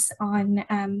case on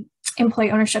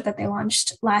employee ownership that they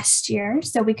launched last year.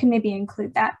 So we can maybe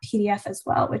include that PDF as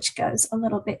well, which goes a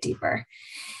little bit deeper.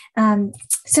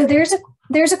 So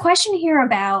there's a question here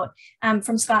about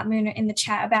from Scott Moon in the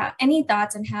chat about any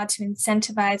thoughts on how to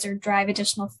incentivize or drive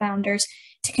additional founders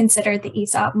to consider the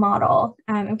ESOP model.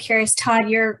 I'm curious, Todd,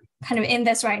 you're kind of in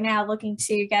this right now, looking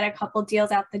to get a couple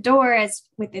deals out the door as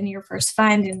within your first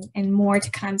fund and more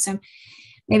to come. So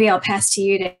maybe I'll pass to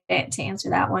you to answer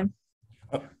that one.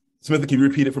 Samantha, can you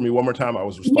repeat it for me one more time? I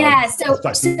was responding. Yeah, so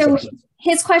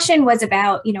his question was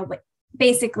about,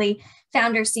 basically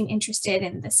founders seem interested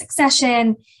in the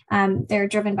succession. They're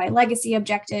driven by legacy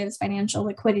objectives, financial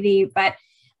liquidity, but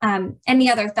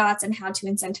any other thoughts on how to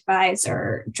incentivize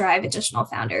or drive additional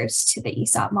founders to the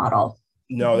ESOP model?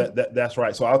 No, that's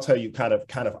right. So I'll tell you kind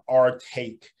of our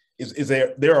take is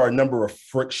there are a number of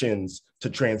frictions to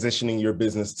transitioning your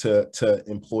business to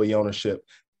employee ownership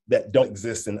that don't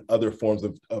exist in other forms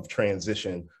of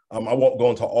transition. I won't go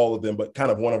into all of them, but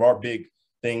kind of one of our big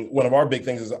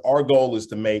things is our goal is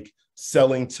to make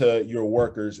selling to your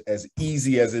workers as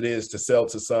easy as it is to sell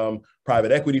to some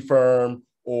private equity firm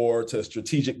or to a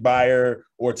strategic buyer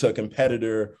or to a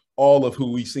competitor, all of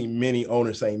who we've seen many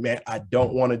owners saying, man, I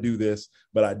don't want to do this,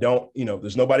 but I don't,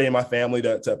 there's nobody in my family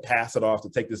to pass it off, to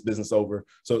take this business over.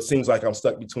 So it seems like I'm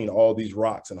stuck between all these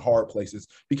rocks and hard places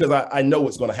because I know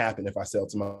what's going to happen if I sell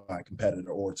to my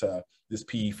competitor or to this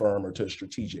PE firm or to a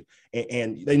strategic.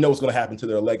 And they know what's going to happen to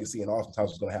their legacy and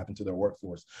oftentimes what's going to happen to their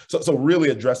workforce. So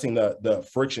really addressing the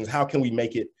frictions, how can we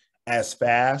make it as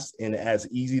fast and as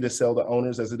easy to sell to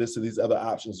owners as it is to these other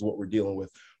options is what we're dealing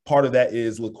with. Part of that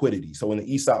is liquidity. So in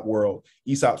the ESOP world,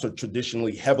 ESOPs are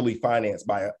traditionally heavily financed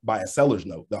by a seller's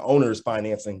note. The owner is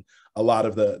financing a lot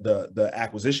of the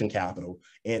acquisition capital,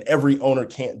 and every owner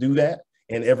can't do that.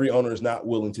 And every owner is not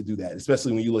willing to do that,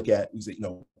 especially when you look at,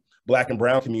 Black and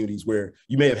brown communities where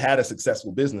you may have had a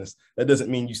successful business. That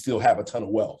doesn't mean you still have a ton of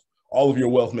wealth. All of your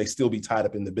wealth may still be tied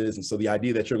up in the business. So the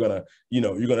idea that you're going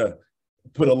to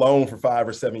put a loan for 5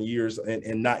 or 7 years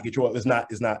and not get your wealth is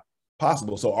not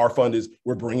possible. So our fund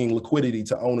we're bringing liquidity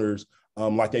to owners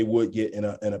like they would get in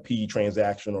a PE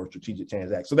transaction or strategic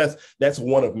transaction. So that's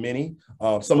one of many.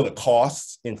 Some of the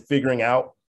costs in figuring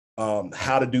out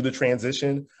how to do the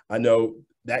transition, I know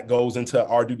that goes into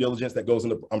our due diligence, that goes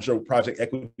into, I'm sure, Project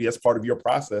Equity as part of your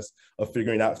process of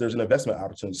figuring out if there's an investment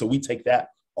opportunity. So we take that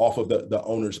off of the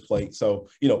owner's plate. So,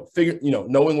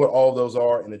 knowing what all of those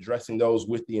are and addressing those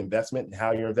with the investment and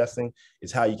how you're investing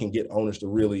is how you can get owners to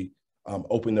really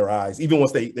open their eyes. Even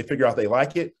once they figure out they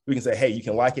like it, we can say, hey, you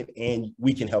can like it and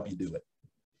we can help you do it.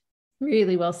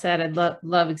 Really well said. I'd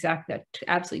love exactly that.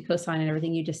 Absolutely co-sign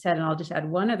everything you just said. And I'll just add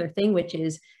one other thing, which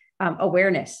is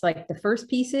awareness. Like the first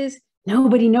piece is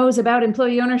nobody knows about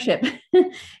employee ownership.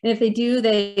 And if they do,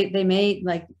 they may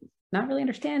not really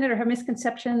understand it or have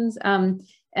misconceptions.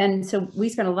 And so we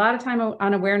spend a lot of time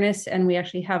on awareness, and we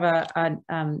actually have a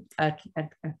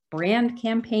brand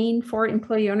campaign for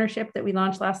employee ownership that we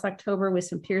launched last October with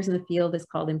some peers in the field. It's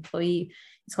called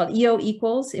EO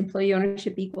Equals,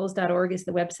 employeeownershipequals.org is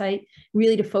the website,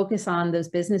 really to focus on those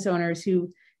business owners who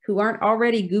aren't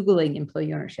already Googling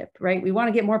employee ownership, right? We want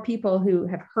to get more people who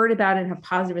have heard about it and have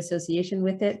positive association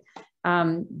with it,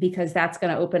 because that's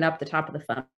going to open up the top of the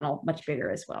funnel much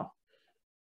bigger as well.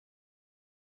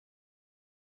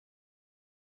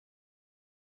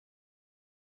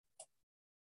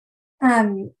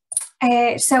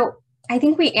 So I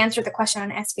think we answered the question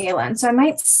on SBA loan. So I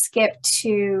might skip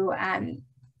to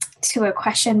a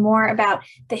question more about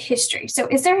the history. So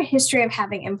is there a history of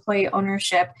having employee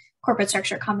ownership, corporate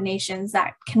structure combinations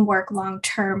that can work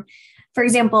long-term? For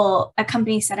example, a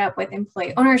company set up with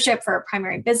employee ownership for a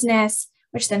primary business,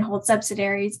 which then holds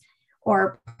subsidiaries,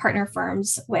 or partner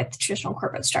firms with traditional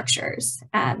corporate structures.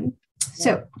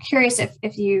 So curious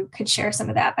if you could share some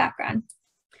of that background.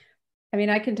 I mean,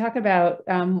 I can talk about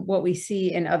what we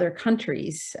see in other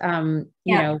countries.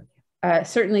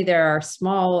 Certainly there are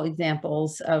small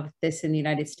examples of this in the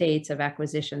United States of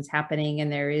acquisitions happening, and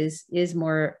there is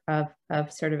more of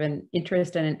sort of an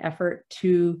interest and an effort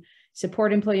to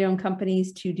support employee-owned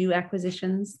companies to do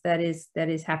acquisitions. That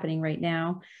is happening right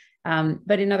now.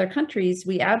 But in other countries,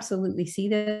 we absolutely see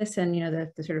this, and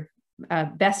the sort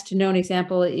of best known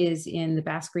example is in the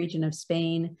Basque region of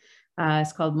Spain.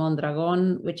 It's called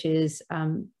Mondragon, which is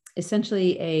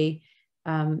essentially a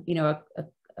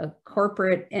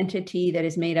corporate entity that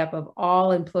is made up of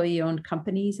all employee-owned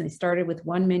companies. And they started with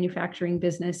one manufacturing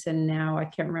business, and now I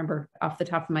can't remember off the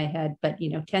top of my head, but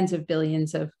tens of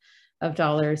billions of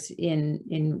dollars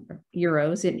in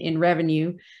euros in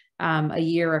revenue a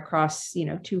year across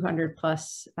 200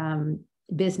 plus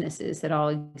businesses that all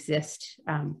exist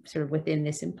sort of within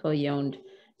this employee-owned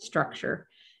structure.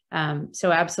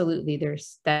 So absolutely,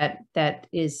 there's that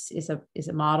is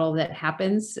a model that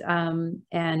happens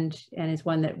and is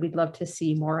one that we'd love to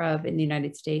see more of in the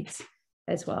United States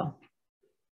as well.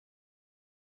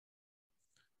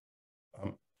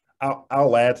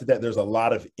 I'll add to that. There's a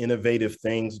lot of innovative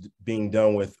things being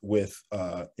done with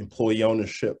employee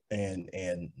ownership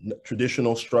and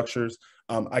traditional structures.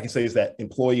 I can say is that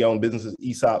employee-owned businesses,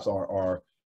 ESOPs,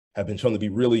 have been shown to be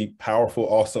really powerful.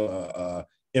 Also,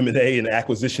 M&A and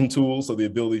acquisition tools, so the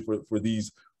ability for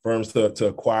these firms to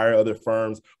acquire other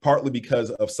firms, partly because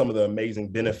of some of the amazing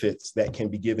benefits that can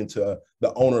be given to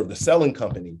the owner of the selling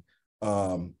company.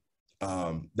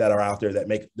 That are out there that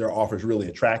make their offers really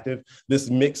attractive. This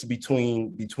mix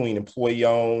between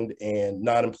employee-owned and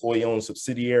non-employee-owned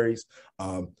subsidiaries.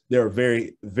 There are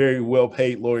very, very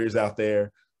well-paid lawyers out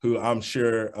there who I'm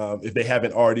sure if they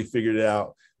haven't already figured it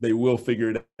out, they will figure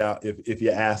it out if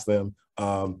you ask them.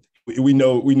 We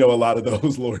know a lot of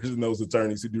those lawyers and those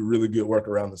attorneys who do really good work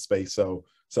around the space. So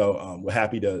we're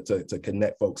happy to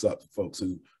connect folks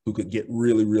who could get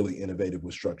really, really innovative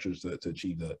with structures to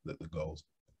achieve the goals.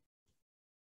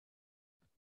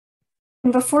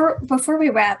 Before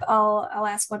we wrap, I'll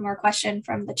ask one more question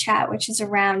from the chat, which is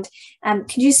around,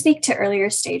 could you speak to earlier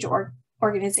stage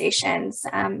organizations,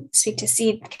 speak to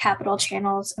seed capital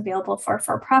channels available for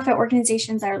for-profit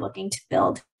organizations that are looking to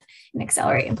build and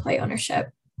accelerate employee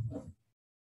ownership?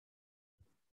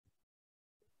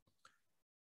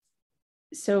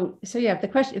 So yeah,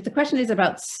 if the question is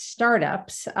about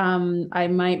startups, I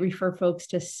might refer folks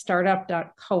to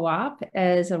startup.coop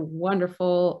as a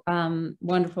wonderful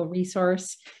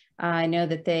resource. I know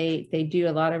that they do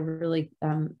a lot of really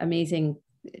amazing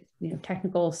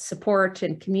technical support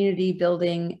and community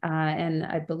building, and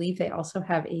I believe they also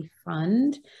have a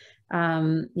fund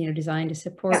designed to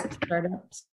support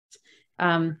startups.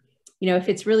 If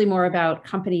it's really more about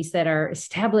companies that are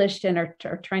established and are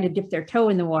trying to dip their toe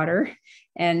in the water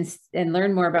and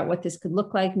learn more about what this could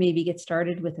look like, maybe get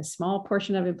started with a small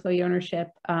portion of employee ownership.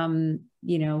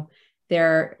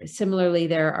 There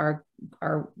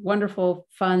are wonderful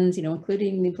funds,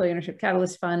 including the Employee Ownership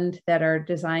Catalyst Fund, that are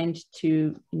designed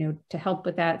to help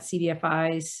with that.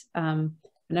 CDFIs, a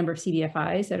number of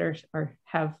CDFIs that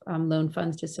have loan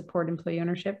funds to support employee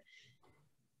ownership.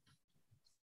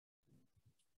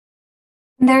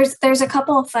 There's a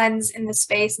couple of funds in the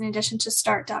space in addition to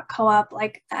start.coop,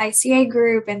 like the ICA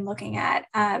group, and looking at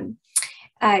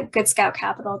Good Scout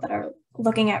Capital, that are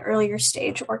looking at earlier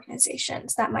stage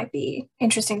organizations. That might be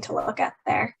interesting to look at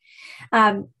there.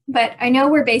 But I know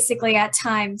we're basically at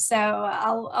time, so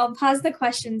I'll pause the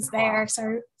questions there.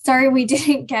 Sorry we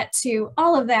didn't get to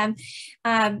all of them.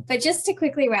 But just to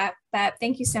quickly wrap up,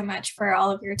 thank you so much for all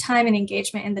of your time and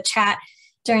engagement in the chat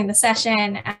during the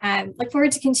session. Look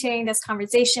forward to continuing this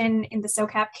conversation in the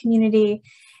SOCAP community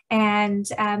and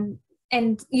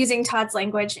using Todd's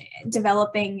language,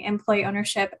 developing employee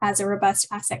ownership as a robust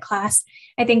asset class.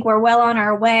 I think we're well on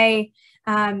our way,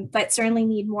 but certainly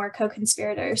need more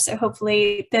co-conspirators. So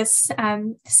hopefully this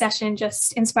session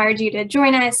just inspired you to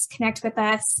join us, connect with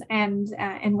us, and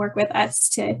work with us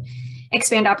to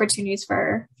expand opportunities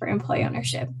for employee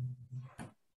ownership.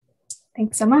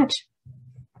 Thanks so much.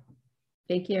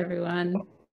 Thank you, everyone.